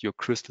sure that your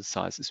crystal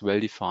size is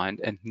well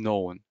defined and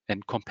known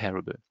and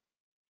comparable.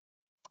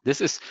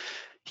 This is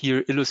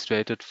here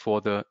illustrated for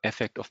the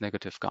effect of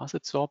negative gas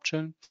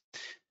adsorption.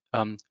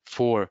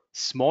 For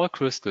small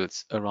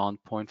crystals around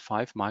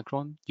 0.5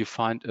 micron, you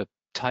find a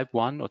type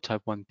 1 or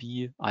type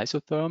 1b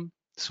isotherm,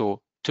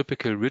 so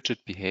typical rigid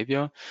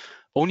behavior.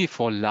 Only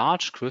for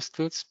large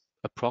crystals,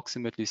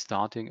 approximately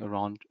starting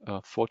around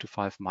 4 to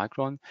 5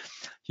 micron,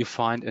 you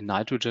find a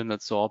nitrogen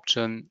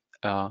adsorption,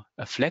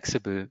 a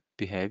flexible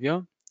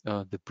behavior,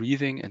 the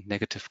breathing and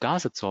negative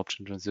gas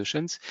adsorption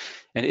transitions.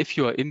 And if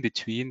you are in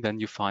between, then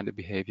you find a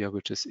behavior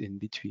which is in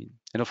between.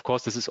 And of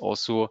course, this is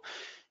also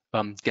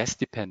gas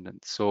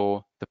dependent.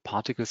 So the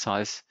particle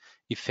size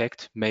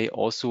effect may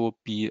also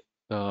be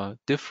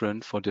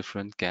different for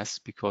different gas,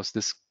 because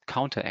this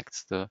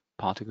counteracts the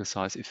particle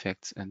size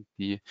effects and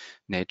the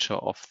nature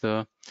of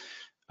the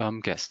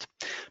gas.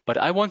 But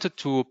I wanted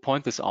to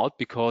point this out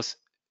because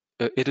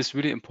it is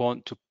really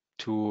important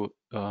to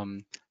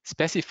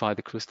specify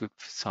the crystal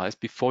size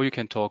before you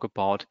can talk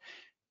about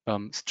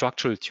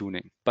structural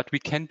tuning. But we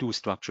can do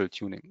structural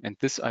tuning, and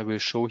this I will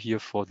show here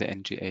for the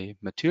NGA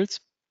materials.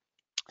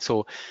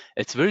 So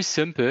it's very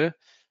simple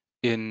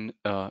in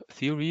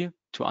theory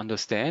to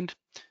understand.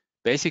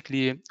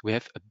 Basically, we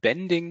have a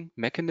bending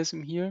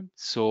mechanism here.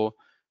 So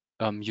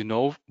you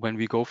know, when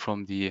we go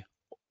from the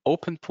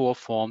open pore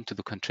form to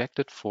the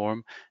contracted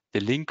form, the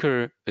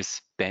linker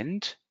is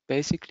bent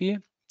basically,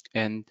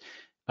 and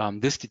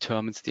this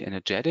determines the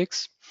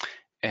energetics.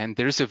 And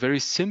there is a very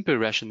simple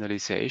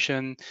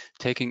rationalization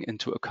taking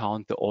into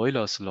account the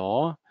Euler's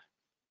law.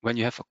 When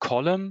you have a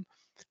column,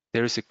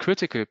 there is a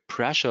critical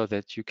pressure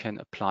that you can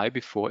apply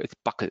before it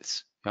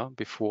buckles,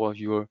 before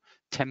your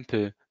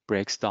temple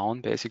breaks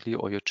down, basically,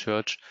 or your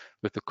church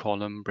with the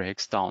column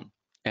breaks down.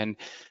 And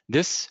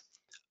this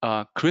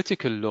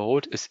critical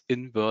load is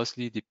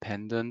inversely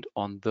dependent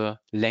on the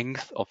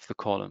length of the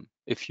column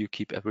if you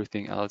keep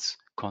everything else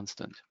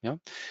constant.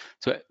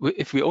 So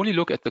if we only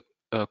look at the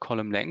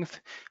column length,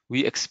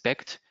 we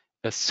expect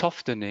a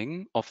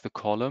softening of the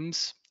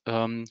columns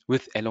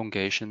with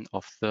elongation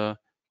of the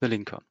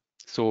linker.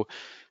 So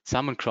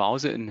Simon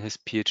Krause in his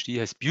PhD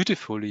has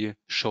beautifully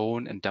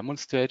shown and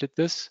demonstrated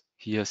this.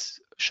 He has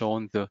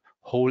shown the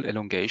whole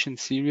elongation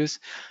series.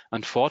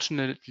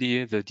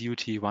 Unfortunately, the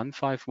DOT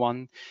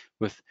 151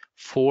 with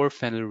 4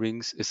 Fennel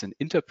rings is an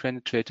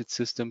interpenetrated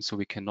system, so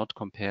we cannot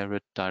compare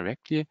it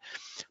directly.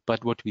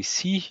 But what we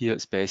see here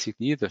is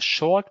basically the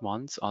short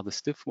ones are the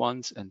stiff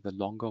ones and the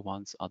longer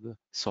ones are the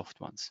soft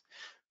ones.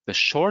 The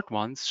short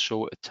ones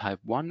show a type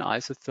 1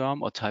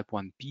 isotherm or type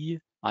 1b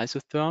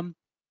isotherm,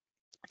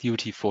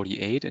 DOT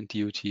 48 and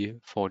DOT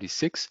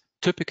 46,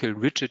 typical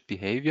rigid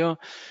behavior,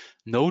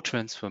 no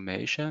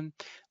transformation.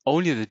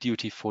 Only the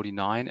DOT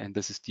 49, and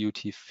this is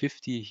DOT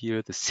 50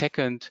 here, the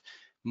second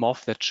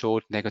MOF that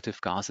showed negative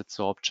gas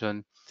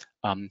adsorption,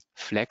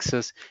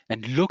 flexes.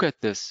 And look at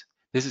this.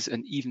 This is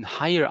an even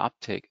higher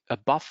uptake,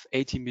 above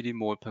 80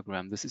 millimole per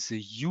gram. This is a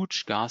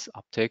huge gas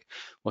uptake,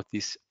 what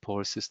these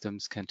porous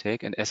systems can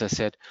take. And as I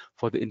said,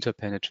 for the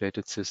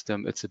interpenetrated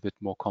system, it's a bit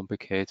more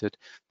complicated.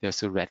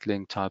 There's a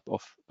rattling type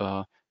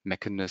of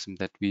mechanism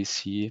that we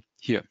see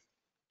here.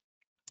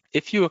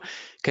 If you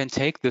can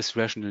take this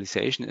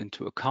rationalization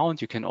into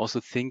account, you can also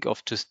think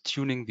of just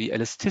tuning the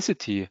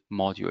elasticity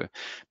module,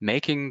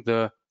 making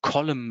the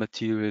column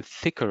material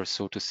thicker,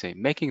 so to say,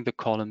 making the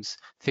columns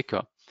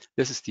thicker.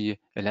 This is the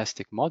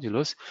elastic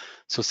modulus.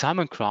 So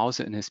Simon Krause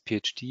in his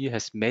PhD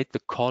has made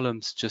the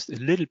columns just a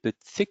little bit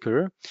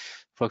thicker.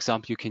 For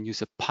example, you can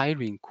use a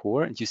pyrene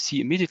core, and you see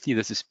immediately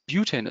this is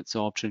butane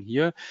adsorption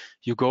here.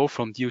 You go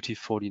from DOT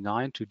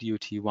 49 to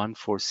DOT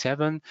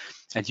 147,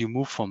 and you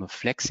move from a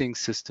flexing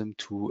system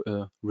to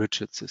a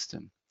rigid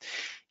system.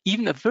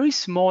 even a very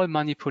small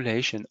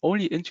manipulation,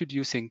 only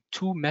introducing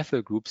 2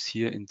 methyl groups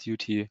here in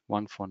duty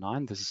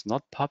 149, this is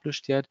not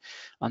published yet,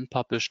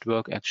 unpublished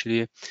work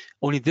actually,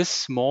 only this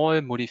small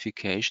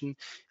modification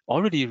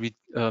already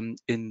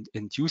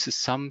induces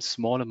some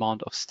small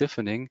amount of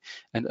stiffening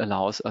and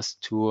allows us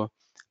to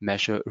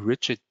measure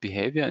rigid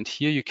behavior. And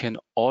here you can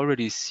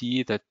already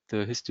see that the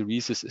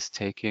hysteresis is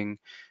taking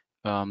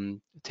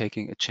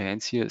a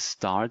chance here,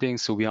 starting.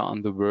 So we are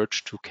on the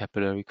verge to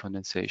capillary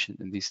condensation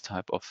in these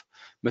type of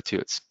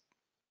materials.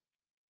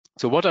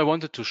 So what I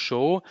wanted to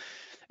show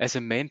as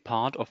a main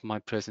part of my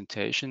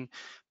presentation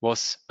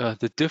was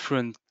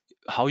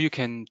how you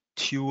can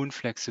tune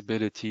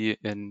flexibility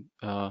in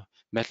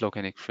metal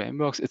organic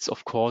frameworks. It's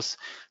of course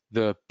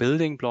the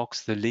building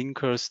blocks, the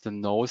linkers, the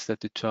nodes that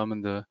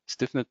determine the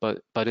stiffness, but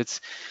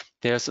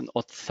there's an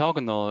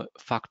orthogonal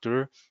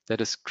factor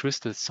that is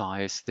crystal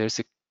size. There's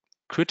a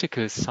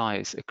critical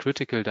size, a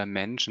critical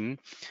dimension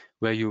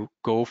where you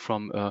go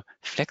from a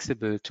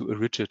flexible to a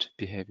rigid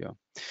behavior.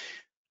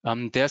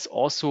 There's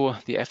also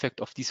the effect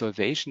of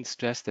desolvation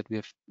stress that we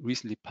have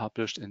recently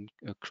published in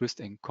a Christ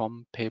and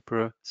Com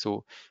paper.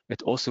 So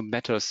it also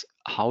matters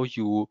how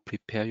you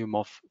prepare your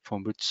MOF,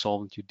 from which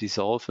solvent you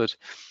dissolve it.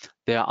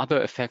 There are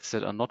other effects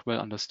that are not well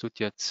understood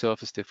yet,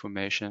 surface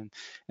deformation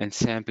and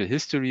sample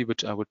history,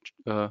 which I would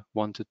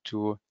wanted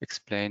to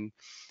explain,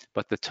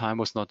 but the time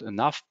was not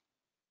enough.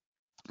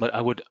 But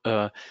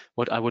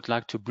what I would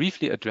like to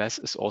briefly address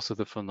is also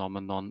the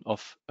phenomenon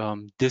of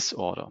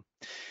disorder.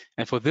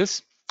 And for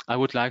this, I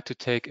would like to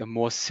take a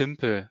more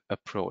simple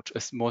approach,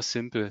 a more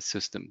simple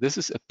system. This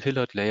is a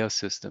pillared layer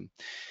system.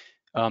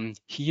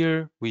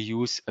 Here we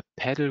use a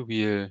paddle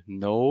wheel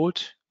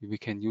node. We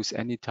can use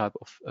any type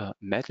of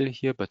metal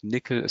here, but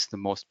nickel is the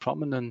most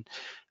prominent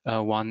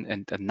one,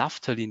 and a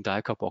naphthalene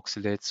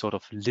dicarboxylate, sort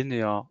of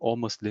linear,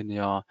 almost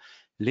linear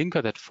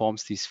linker that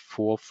forms these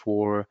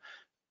four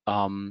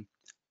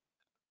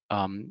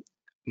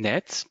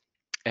nets.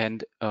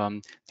 And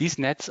these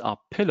nets are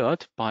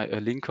pillared by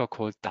a linker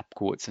called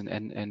DAPCO. It's an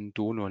NN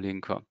donor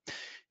linker.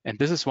 And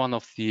this is one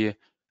of the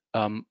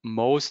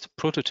most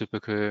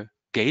prototypical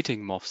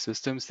gating MOF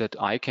systems that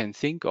I can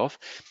think of.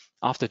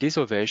 After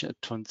desolvation, it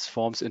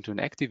transforms into an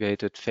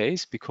activated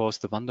phase because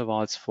the van der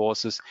Waals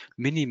forces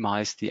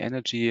minimize the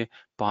energy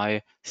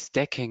by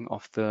stacking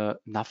of the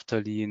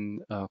naphthalene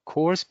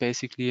cores,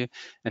 basically.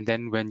 And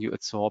then when you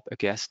absorb a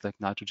gas like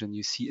nitrogen,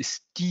 you see a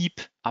steep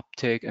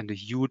uptake and a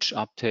huge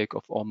uptake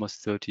of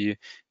almost 30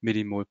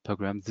 millimole per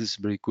gram. This is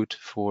very good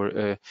for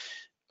a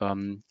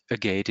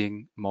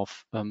gating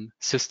MOF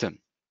system.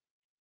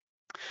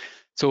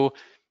 So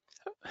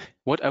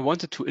what I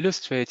wanted to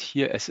illustrate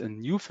here as a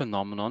new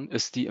phenomenon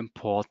is the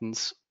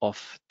importance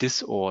of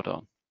disorder.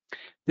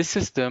 This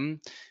system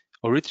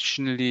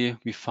originally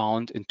we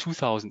found in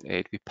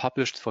 2008. We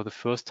published for the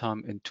first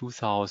time in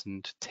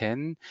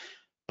 2010,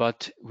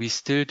 but we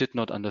still did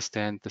not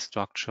understand the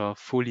structure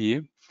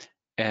fully.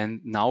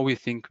 And now we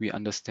think we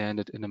understand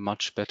it in a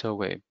much better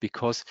way,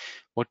 because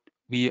what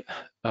we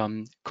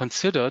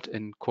considered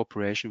in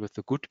cooperation with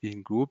the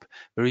Goodwin group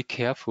very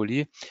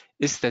carefully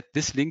is that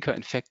this linker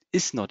in fact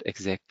is not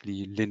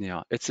exactly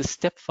linear. It's a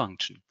step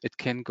function. It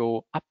can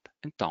go up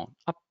and down,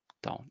 up,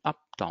 down, up,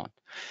 down.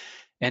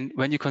 And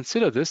when you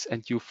consider this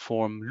and you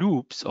form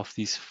loops of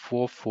these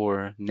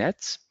four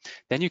nets,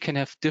 then you can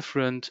have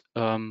different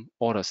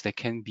orders. They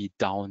can be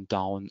down,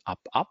 down, up,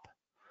 up,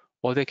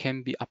 or they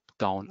can be up,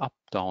 down, up,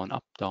 down,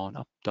 up, down,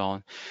 up,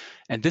 down.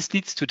 And this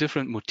leads to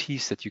different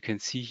motifs that you can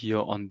see here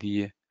on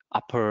the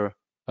upper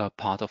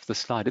part of the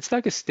slide. It's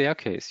like a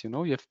staircase, you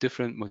have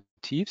different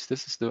motifs.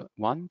 This is the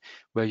one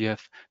where you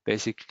have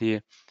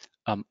basically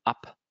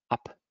up,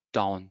 up,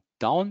 down,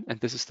 down. And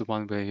this is the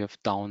one where you have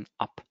down,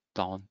 up,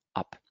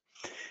 up.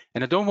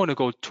 And I don't want to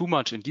go too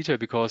much in detail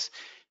because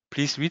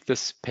please read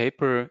this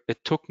paper.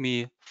 It took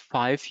me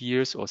 5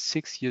 years or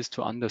 6 years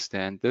to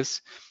understand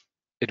this.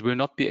 It will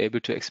not be able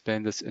to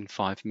explain this in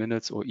 5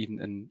 minutes or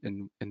even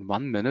in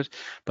 1 minute,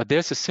 but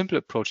there's a simple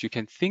approach. You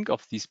can think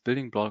of these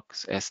building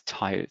blocks as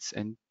tiles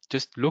and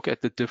just look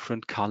at the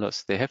different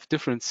colors. They have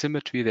different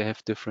symmetry, they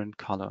have different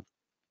color.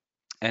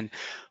 And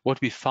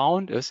what we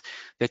found is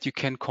that you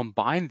can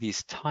combine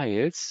these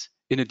tiles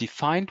in a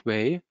defined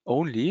way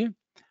only,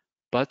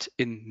 but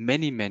in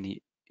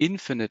many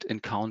infinite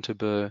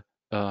uncountable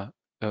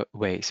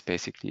ways,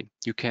 basically.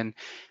 You can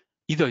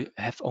either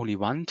have only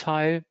one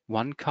tile,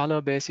 one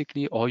color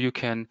basically, or you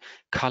can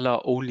color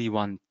only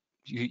one.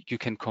 You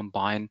can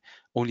combine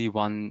only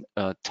one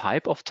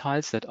type of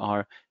tiles that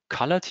are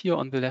colored here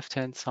on the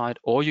left-hand side,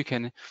 or you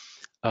can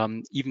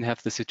even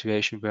have the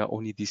situation where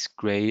only these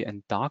gray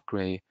and dark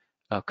gray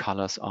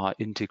colors are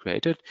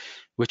integrated,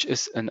 which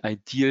is an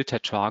ideal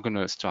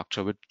tetragonal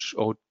structure,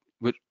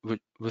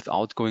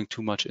 without going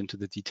too much into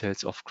the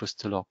details of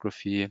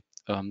crystallography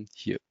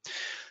here.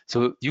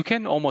 So you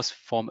can almost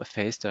form a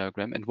phase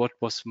diagram. And what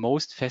was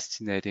most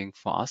fascinating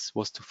for us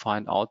was to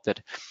find out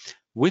that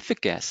with the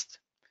guest,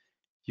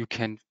 you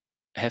can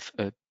have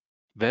a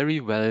very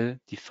well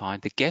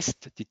defined. The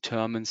guest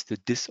determines the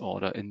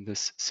disorder in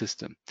this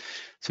system.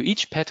 So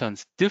each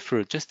patterns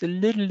differ just a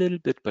little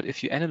bit, but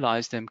if you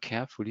analyze them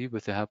carefully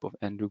with the help of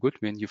Andrew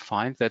Goodwin, you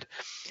find that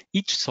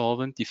each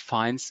solvent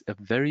defines a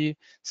very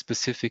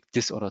specific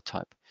disorder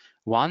type.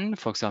 One,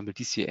 for example,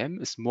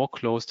 DCM, is more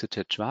close to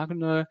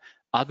tetragonal.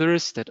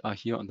 Others that are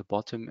here on the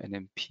bottom,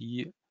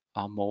 NMP,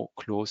 are more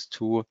close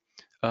to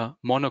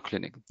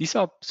monoclinic. These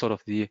are sort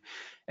of the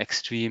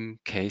extreme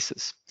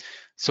cases.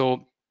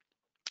 So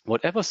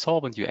whatever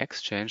solvent you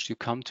exchange, you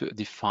come to a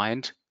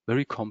defined,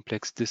 very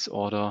complex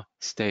disorder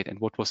state. And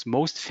what was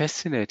most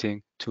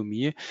fascinating to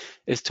me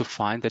is to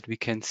find that we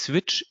can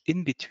switch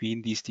in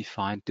between these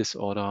defined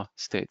disorder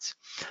states.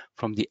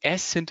 From the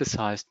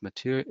S-synthesized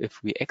material,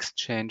 if we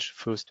exchange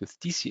first with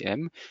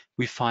DCM,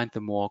 we find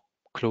the more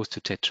close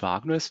to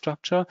tetragonal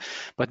structure.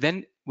 But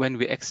then when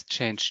we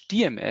exchange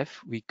DMF,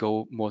 we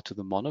go more to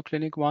the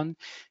monoclinic one.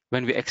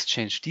 When we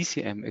exchange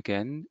DCM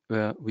again,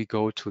 we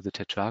go to the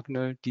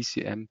tetragonal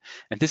DCM.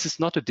 And this is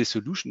not a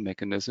dissolution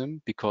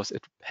mechanism because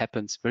it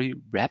happens very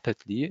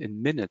rapidly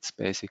in minutes,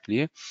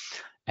 basically.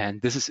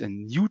 And this is a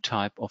new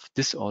type of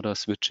disorder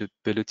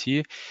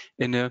switchability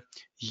in a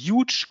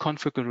huge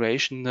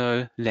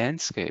configurational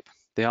landscape.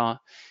 There are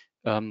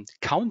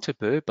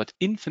countable but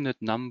infinite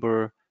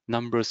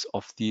numbers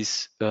of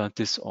these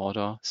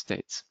disorder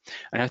states.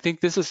 And I think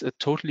this is a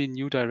totally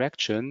new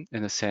direction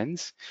in a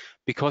sense,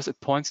 because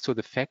it points to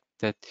the fact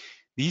that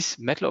these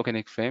metal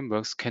organic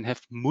frameworks can have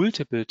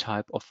multiple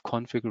type of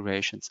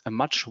configurations, a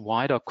much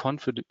wider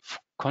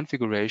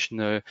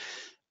configurational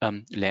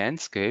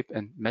landscape.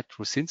 And Matt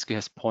Rusinski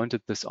has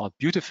pointed this out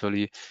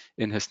beautifully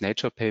in his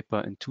Nature paper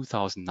in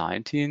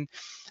 2019.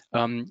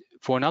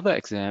 For another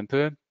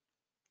example,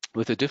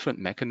 with a different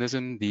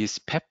mechanism, these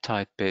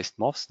peptide-based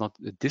MOFs, not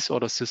a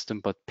disorder system,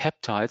 but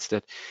peptides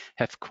that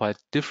have quite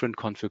different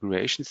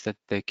configurations that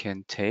they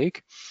can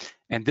take.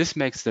 And this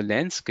makes the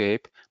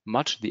landscape,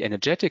 the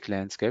energetic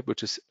landscape,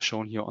 which is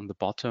shown here on the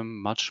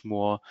bottom, much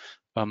more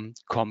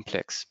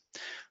complex.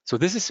 So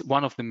this is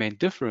one of the main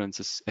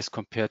differences as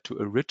compared to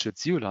a rigid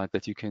zeolite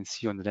that you can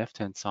see on the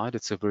left-hand side.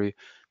 It's a very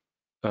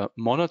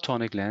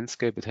monotonic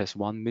landscape. It has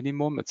one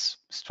minimum. It's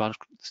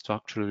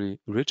structurally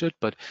rigid,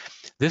 but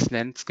this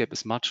landscape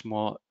is much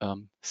more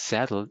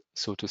saddled,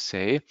 so to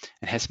say,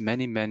 and has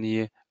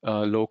many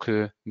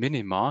local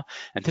minima.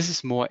 And this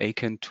is more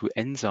akin to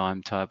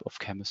enzyme type of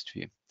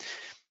chemistry.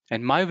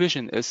 And my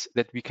vision is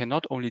that we can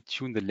not only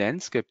tune the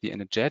landscape, the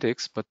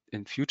energetics, but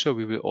in future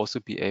we will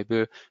also be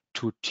able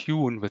to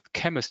tune with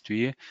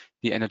chemistry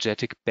the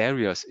energetic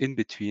barriers in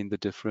between the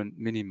different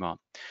minima.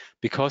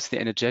 Because the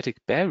energetic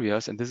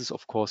barriers, and this is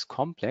of course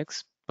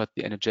complex, but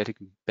the energetic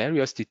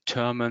barriers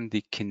determine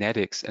the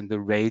kinetics and the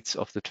rates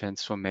of the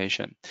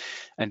transformation.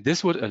 And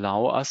this would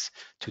allow us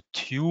to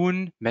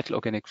tune metal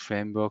organic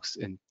frameworks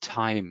in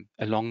time,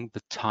 along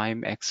the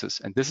time axis.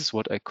 And this is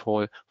what I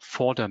call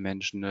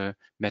four-dimensional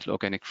metal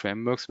organic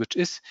frameworks, which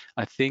is,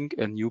 I think,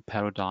 a new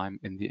paradigm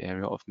in the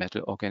area of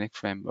metal organic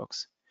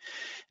frameworks.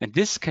 And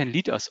this can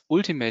lead us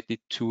ultimately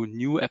to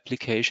new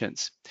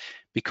applications,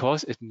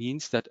 because it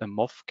means that a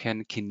MOF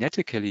can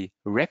kinetically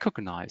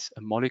recognize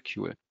a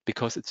molecule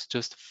because it's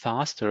just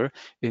faster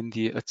in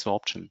the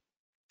absorption.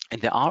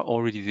 And there are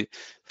already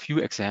few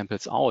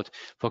examples out.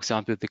 For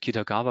example, the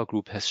Kitagawa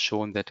group has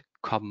shown that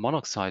carbon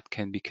monoxide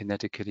can be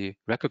kinetically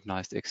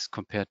recognized as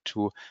compared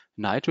to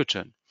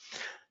nitrogen.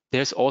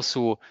 There's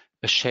also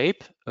a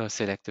shape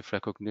selective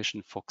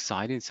recognition for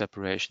xylene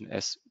separation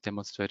as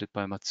demonstrated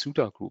by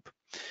Matsuda group.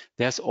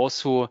 There's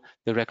also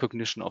the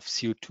recognition of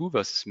CO2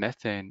 versus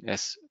methane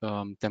as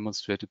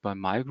demonstrated by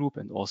my group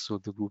and also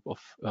the group of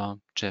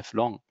Jeff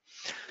Long.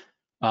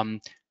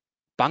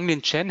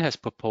 Banglin Chen has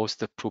proposed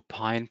the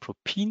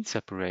propine-propene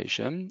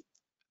separation.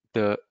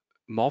 The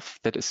MOF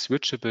that is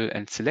switchable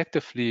and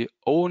selectively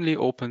only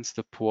opens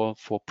the pore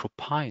for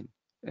propine.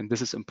 And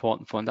this is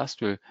important for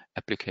industrial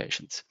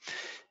applications.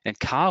 And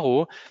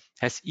Caro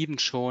has even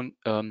shown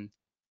an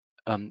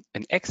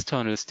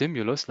external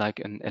stimulus like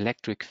an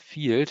electric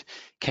field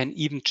can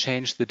even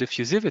change the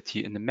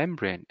diffusivity in the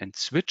membrane and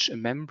switch a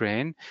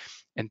membrane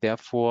and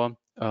therefore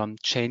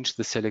change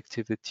the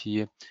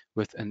selectivity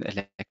with an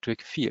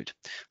electric field.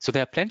 So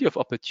there are plenty of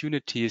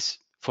opportunities,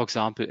 for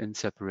example, in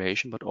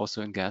separation, but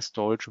also in gas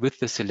storage with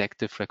the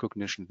selective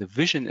recognition. The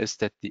vision is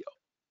that the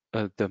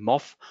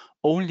MOF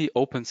only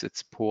opens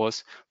its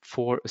pores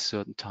for a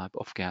certain type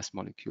of gas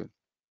molecule.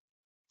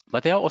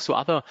 But there are also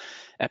other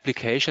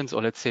applications,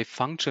 or let's say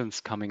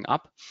functions, coming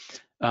up.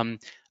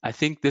 I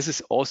think this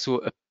is also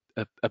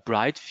a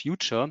bright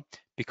future,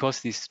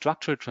 because these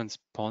structural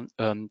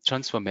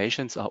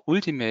transformations are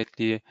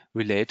ultimately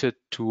related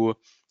to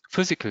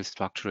physical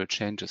structural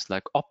changes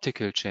like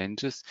optical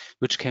changes,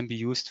 which can be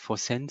used for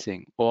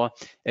sensing, or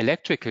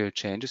electrical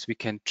changes. We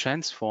can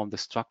transform the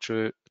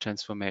structural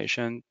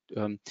transformation,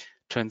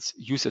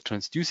 use a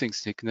transducing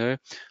signal,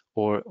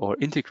 or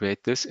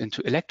integrate this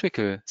into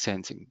electrical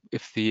sensing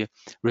if the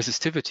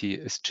resistivity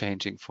is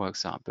changing, for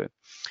example.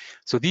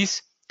 So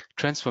these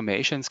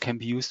transformations can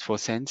be used for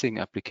sensing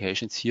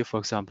applications. Here, for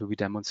example, we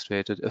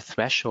demonstrated a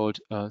threshold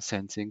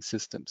sensing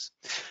systems.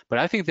 But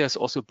I think there's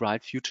also a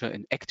bright future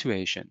in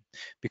actuation,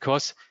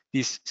 because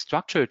these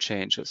structural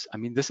changes, I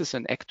mean, this is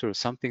an actor,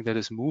 something that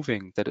is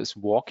moving, that is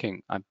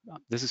walking.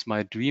 This is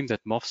my dream,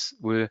 that moths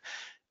will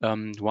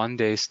one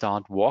day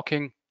start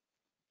walking.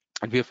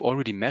 And we have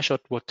already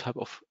measured what type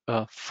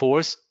of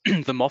force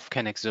the moth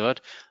can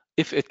exert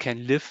if it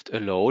can lift a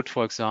load,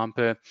 for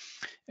example,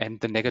 and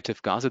the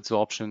negative gas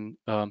absorption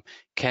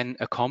can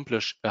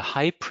accomplish a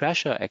high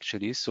pressure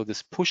actually. So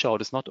this push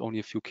out is not only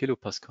a few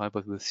kilopascal,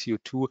 but with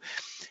CO2,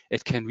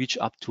 it can reach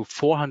up to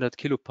 400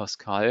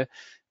 kilopascal,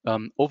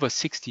 over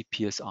 60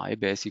 psi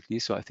basically.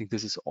 So I think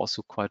this is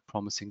also quite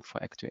promising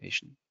for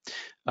actuation.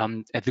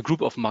 And the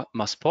group of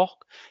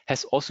Maspoch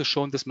has also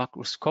shown this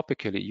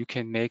macroscopically. You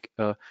can make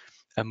a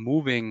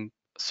moving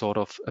sort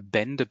of a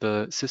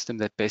bendable system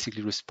that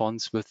basically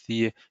responds with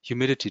the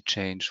humidity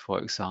change, for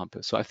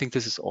example. So I think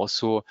this is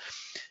also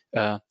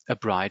a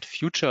bright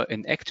future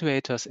in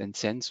actuators and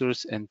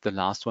sensors. And the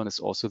last one is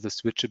also the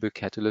switchable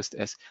catalyst,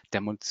 as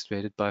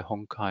demonstrated by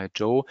Hong-Kai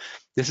Zhou.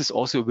 This is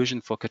also a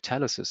vision for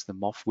catalysis. The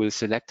moth will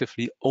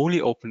selectively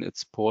only open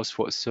its pores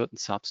for a certain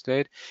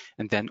substrate,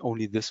 and then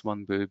only this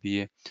one will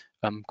be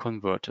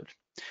converted.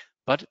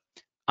 But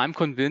I'm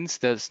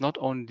convinced there's not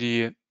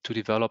only to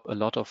develop a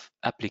lot of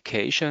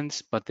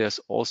applications, but there's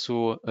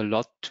also a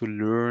lot to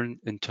learn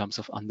in terms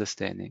of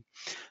understanding.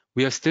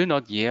 We are still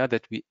not there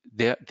that we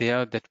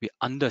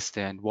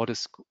understand what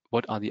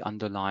are the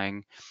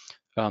underlying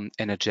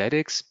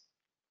energetics.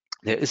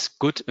 There is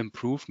good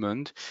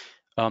improvement,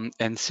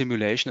 and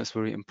simulation is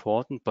very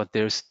important, but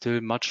there's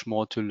still much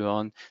more to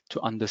learn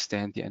to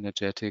understand the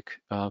energetic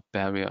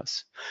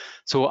barriers.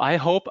 So I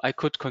hope I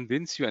could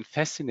convince you and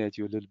fascinate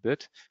you a little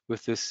bit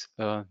with this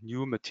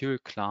new material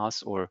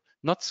class, or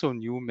not so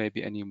new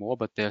maybe anymore,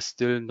 but there's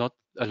still not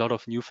a lot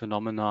of new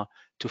phenomena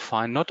to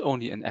find, not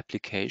only in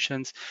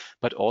applications,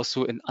 but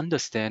also in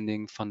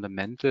understanding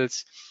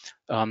fundamentals,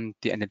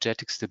 the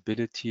energetic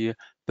stability,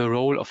 the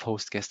role of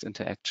host-guest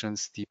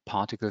interactions, the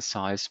particle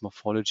size,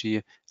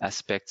 morphology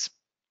aspects,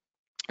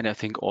 and I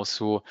think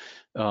also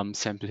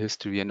sample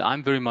history. And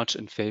I'm very much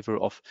in favor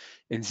of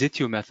in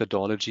situ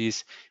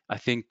methodologies. I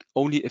think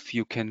only if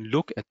you can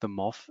look at the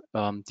moth,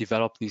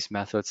 develop these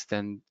methods,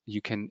 then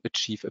you can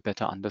achieve a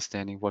better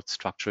understanding what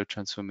structural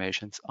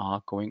transformations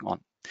are going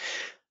on.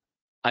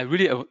 I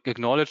really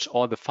acknowledge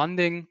all the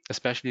funding,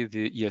 especially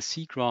the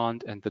ESC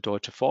grant and the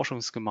Deutsche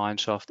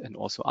Forschungsgemeinschaft and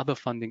also other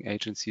funding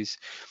agencies.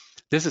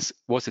 This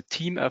was a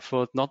team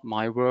effort, not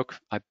my work.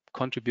 I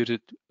contributed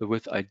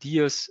with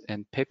ideas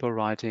and paper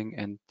writing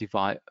and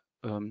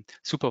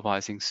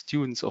supervising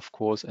students, of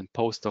course, and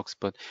postdocs,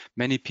 but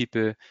many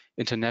people,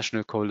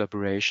 international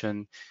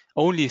collaboration.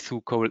 Only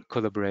through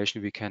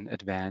collaboration we can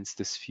advance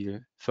this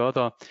field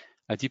further.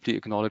 I deeply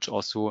acknowledge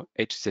also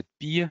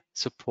HZB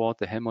support,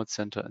 the Helmholtz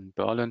Center in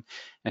Berlin.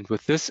 And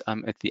with this,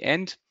 I'm at the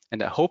end,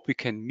 and I hope we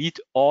can meet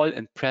all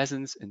in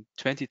presence in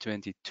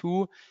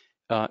 2022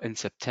 in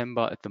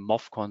September at the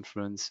MOF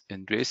conference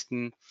in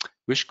Dresden.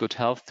 Wish good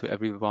health to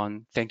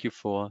everyone. Thank you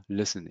for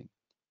listening.